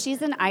Okay, point. so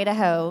she's in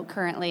Idaho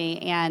currently,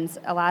 and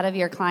a lot of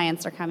your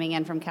clients are coming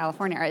in from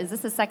California. Is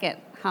this a second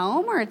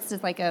home, or it's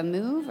just like a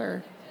move,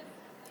 or?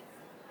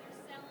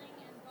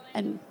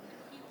 And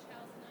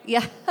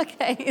yeah,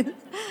 okay,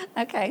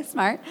 okay,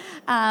 smart.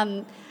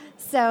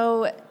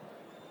 So,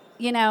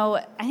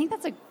 I think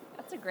that's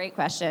a great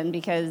question,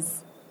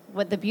 because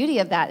what the beauty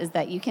of that is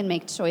that you can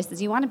make choices.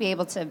 You want to be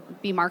able to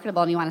be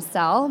marketable and you want to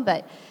sell,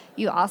 but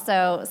you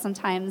also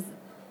sometimes.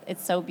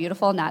 It's so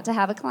beautiful not to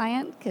have a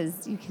client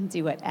because you can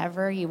do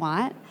whatever you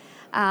want.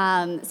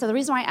 So the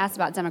reason why I asked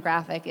about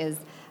demographic is,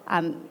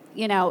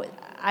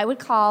 I would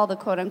call the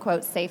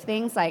quote-unquote safe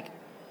things, like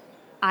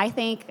I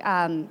think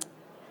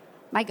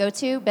my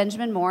go-to,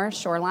 Benjamin Moore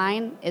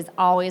Shoreline, is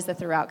always the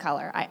throughout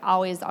color. I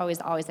always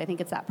think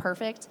it's that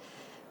perfect.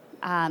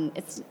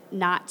 It's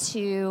not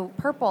too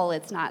purple.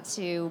 It's not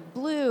too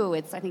blue.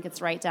 I think it's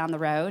right down the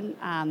road.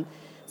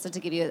 So to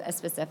give you a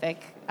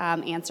specific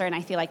answer, and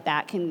I feel like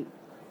that can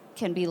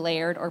be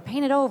layered or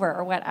painted over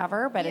or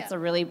whatever, but it's a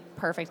really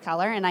perfect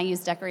color. And I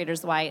use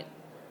Decorator's White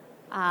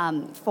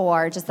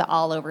for just the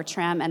all-over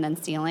trim and then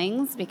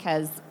ceilings,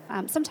 because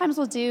sometimes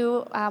we'll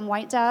do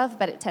White Dove,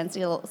 but it tends to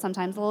be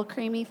sometimes a little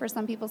creamy for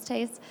some people's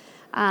taste.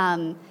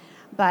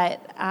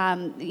 But,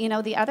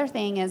 the other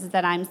thing is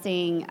that I'm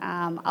seeing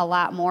a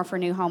lot more for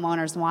new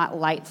homeowners want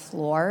light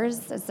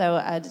floors.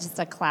 So just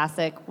a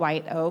classic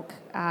white oak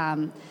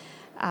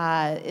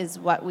is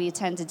what we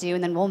tend to do.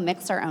 And then we'll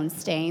mix our own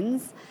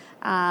stains.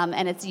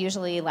 And it's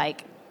usually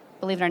like,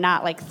 believe it or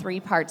not, like 3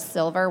 parts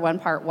silver, 1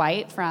 part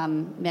white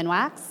from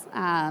Minwax.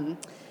 I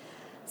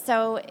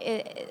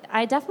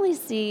definitely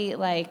see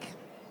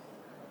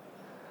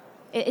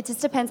it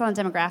just depends on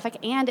the demographic,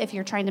 and if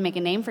you're trying to make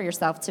a name for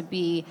yourself to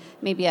be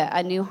maybe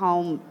a new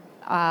home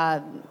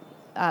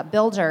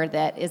builder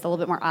that is a little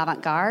bit more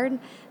avant-garde,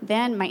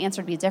 then my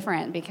answer would be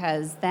different,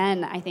 because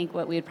then I think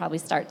what we would probably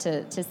start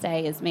to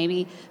say is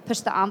maybe push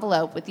the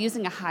envelope with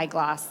using a high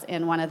gloss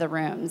in one of the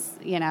rooms,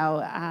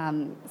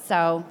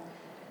 so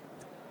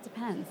it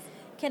depends.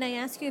 Can I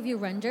ask you if you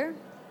render?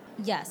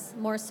 Yes,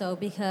 more so,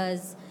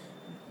 because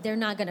they're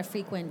not going to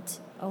frequent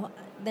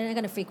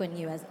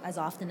you as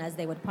often as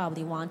they would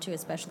probably want to,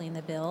 especially in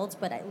the builds,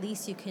 but at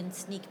least you can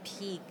sneak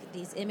peek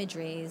these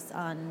imageries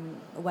on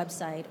a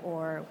website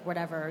or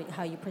whatever,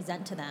 how you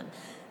present to them.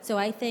 So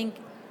I think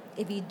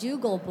if you do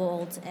go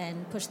bold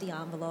and push the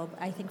envelope,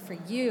 I think for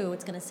you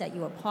it's going to set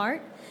you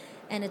apart,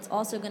 and it's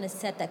also going to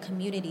set that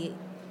community,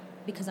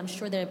 because I'm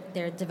sure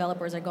their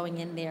developers are going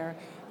in there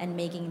and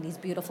making these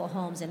beautiful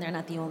homes, and they're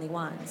not the only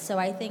ones. So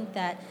I think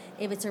that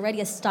if it's already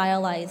a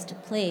stylized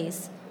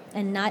place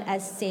and not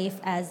as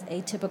safe as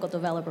a typical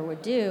developer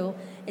would do,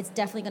 it's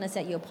definitely going to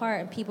set you apart,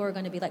 and people are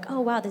going to be like, oh,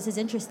 wow, this is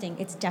interesting.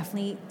 It's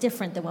definitely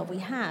different than what we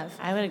have.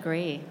 I would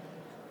agree.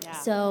 Yeah.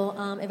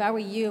 So if I were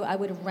you, I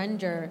would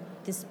render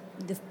this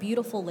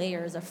beautiful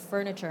layers of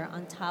furniture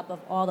on top of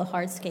all the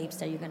hardscapes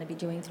that you're going to be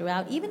doing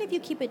throughout, even if you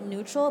keep it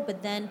neutral,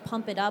 but then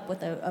pump it up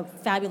with a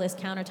fabulous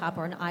countertop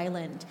or an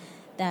island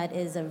that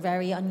is a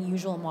very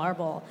unusual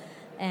marble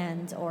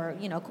or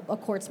a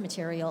quartz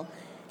material.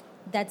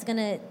 That's going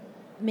to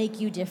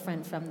make you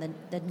different from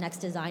the next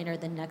designer,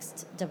 the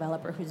next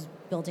developer who's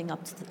building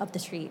up the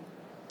street.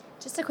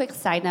 Just a quick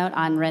side note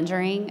on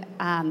rendering.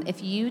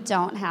 If you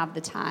don't have the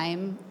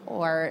time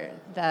or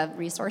the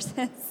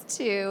resources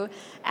to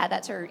add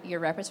that to your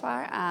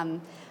repertoire,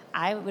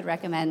 I would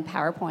recommend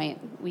PowerPoint.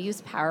 We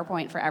use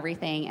PowerPoint for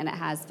everything, and it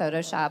has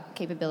Photoshop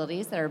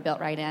capabilities that are built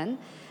right in.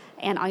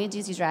 And all you do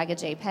is you drag a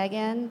JPEG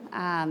in,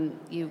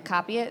 you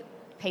copy it,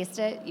 paste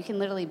it. You can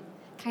literally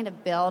kind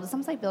of build. It's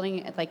almost like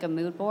building like a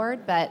mood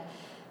board, but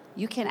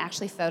you can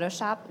actually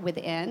Photoshop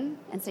within,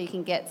 and so you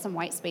can get some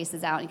white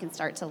spaces out, and you can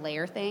start to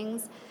layer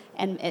things,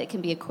 and it can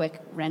be a quick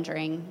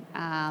rendering.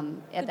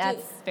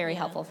 That's very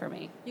helpful for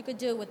me. You could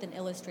do it with an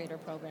Illustrator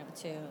program,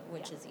 too,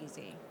 which is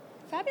easy.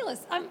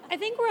 Fabulous. I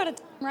think we're out of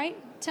time,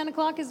 right? 10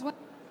 o'clock is when...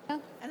 Yeah.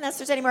 Unless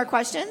there's any more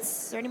questions.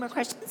 Is there any more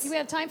questions? Do we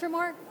have time for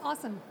more?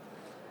 Awesome.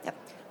 Yep.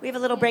 We have a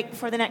little break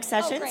before the next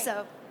session. Great.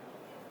 So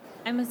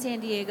I'm a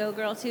San Diego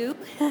girl, too.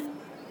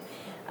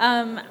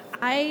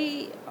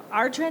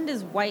 Our trend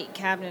is white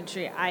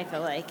cabinetry, I feel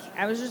like.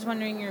 I was just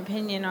wondering your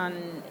opinion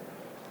on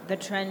the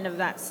trend of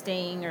that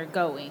staying or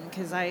going,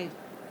 because I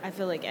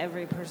feel like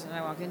every person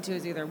I walk into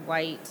is either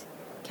white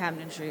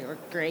cabinetry or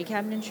gray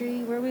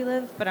cabinetry where we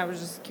live, but I was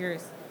just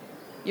curious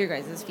your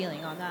guys'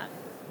 feeling on that.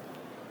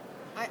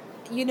 I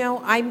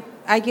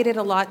get it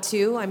a lot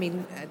too. I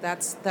mean,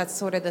 that's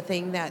sort of the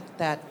thing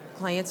that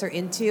clients are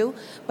into,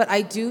 but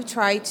I do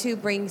try to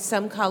bring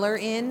some color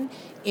in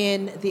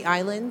the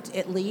island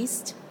at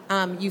least.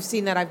 You've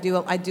seen that I do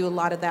a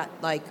lot of that,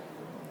 like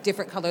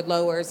different colored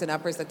lowers and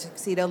uppers, the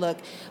tuxedo look,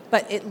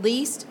 but at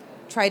least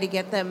try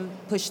to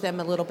push them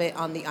a little bit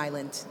on the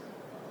island.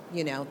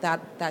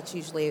 That's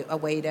usually a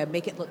way to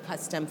make it look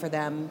custom for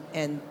them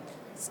and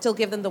still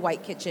give them the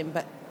white kitchen,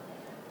 but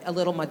a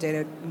little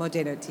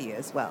modernity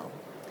as well.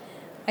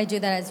 I do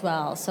that as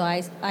well. So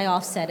I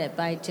offset it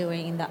by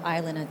doing the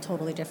island a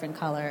totally different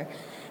color.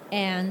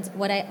 And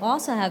what I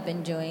also have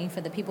been doing for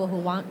the people who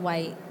want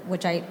white,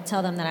 which I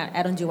tell them that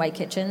I don't do white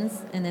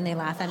kitchens, and then they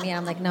laugh at me, and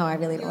I'm like, no, I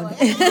really don't.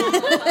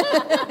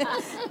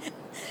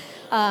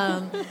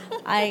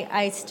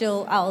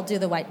 I'll do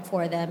the white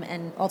for them,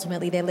 and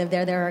ultimately they live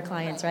there. They're our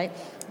clients, right?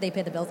 They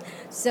pay the bills.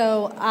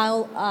 So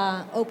I'll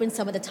open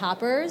some of the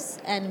toppers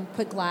and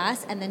put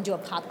glass, and then do a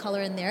pop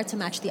color in there to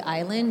match the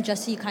island,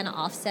 just so you kind of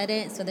offset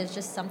it. So there's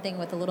just something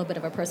with a little bit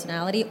of a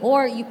personality.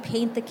 Or you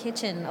paint the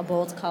kitchen a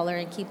bold color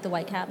and keep the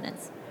white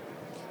cabinets.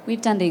 We've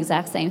done the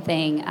exact same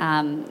thing,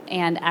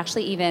 and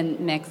actually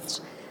even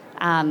mixed.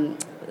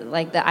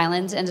 Like the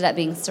island ended up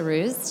being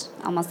cerused,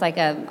 almost like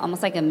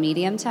a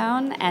medium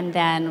tone, and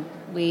then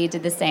we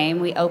did the same.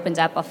 We opened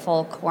up a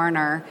full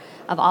corner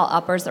of all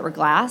uppers that were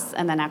glass,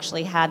 and then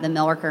actually had the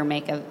millworker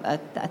make a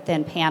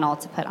thin panel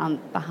to put on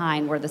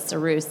behind where the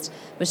cerused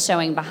was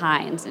showing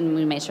behind, and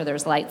we made sure there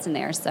was lights in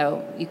there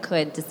so you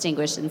could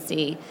distinguish and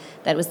see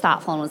that it was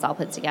thoughtful and was all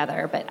put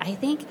together. But I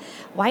think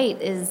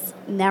white is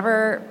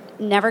never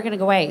going to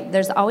go away.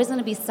 There's always going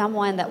to be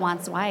someone that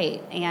wants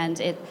white, and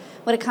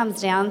what it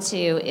comes down to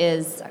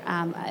is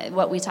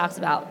what we talked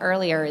about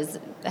earlier is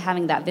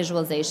having that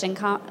visualization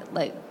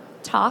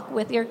talk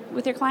with your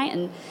client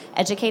and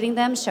educating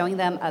them, showing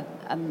them a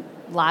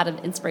lot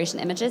of inspiration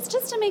images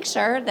just to make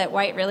sure that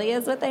white really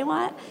is what they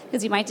want,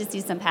 because you might just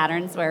see some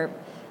patterns where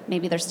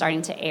maybe they're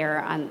starting to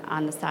err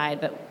on the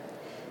side, but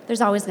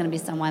there's always going to be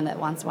someone that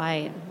wants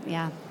white.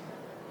 Yeah.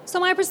 So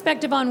my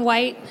perspective on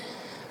white,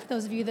 for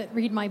those of you that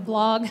read my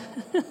blog,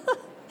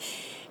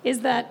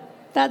 is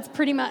that's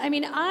pretty much, I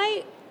mean,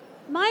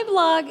 my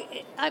blog,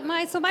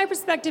 my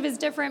perspective is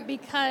different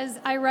because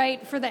I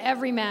write for the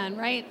everyman,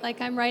 right?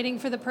 Like I'm writing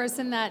for the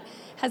person that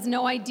has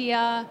no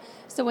idea.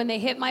 So when they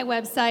hit my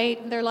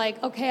website, they're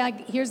like, okay,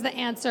 here's the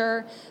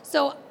answer.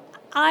 So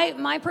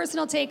my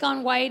personal take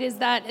on white is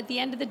that at the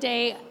end of the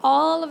day,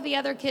 all of the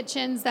other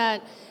kitchens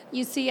that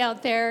you see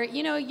out there,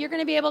 you know, you're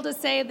going to be able to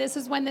say this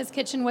is when this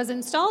kitchen was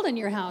installed in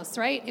your house,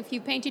 right? If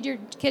you painted your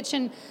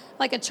kitchen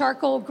like a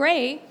charcoal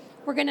gray,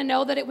 we're going to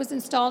know that it was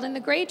installed in the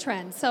gray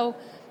trend. So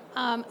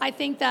I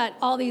think that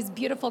all these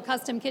beautiful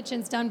custom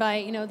kitchens done by,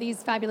 you know,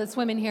 these fabulous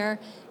women here,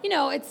 you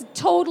know, it's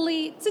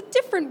a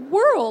different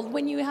world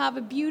when you have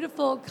a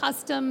beautiful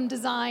custom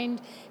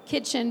designed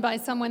kitchen by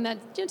someone that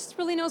just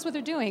really knows what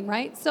they're doing,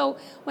 right? So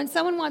when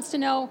someone wants to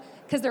know,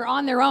 because they're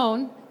on their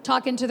own,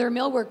 talking to their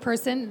millwork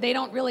person, they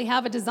don't really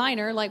have a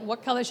designer, like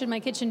what color should my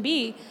kitchen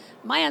be?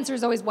 My answer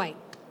is always white,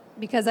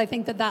 because I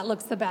think that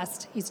looks the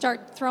best. You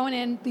start throwing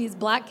in these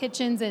black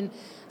kitchens and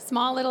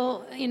small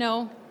little, you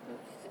know,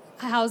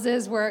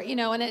 houses where, you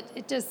know, and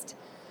it just,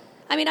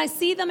 I mean, I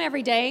see them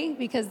every day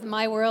because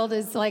my world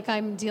is like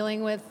I'm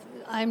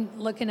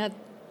looking at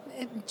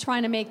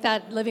trying to make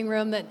that living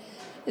room that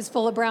is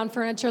full of brown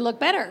furniture look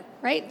better,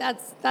 right?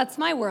 That's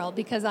my world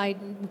because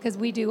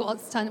we do a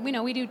ton,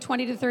 we do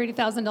 $20,000 to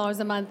 $30,000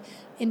 a month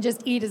in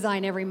just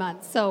e-design every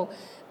month. So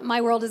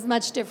my world is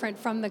much different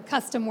from the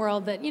custom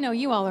world that, you know,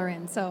 you all are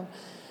in. So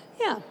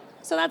yeah,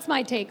 so that's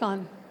my take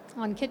on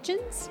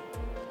kitchens.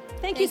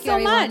 Thank you so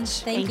everyone. much.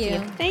 Thank you.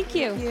 Thank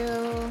you. Thank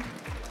you.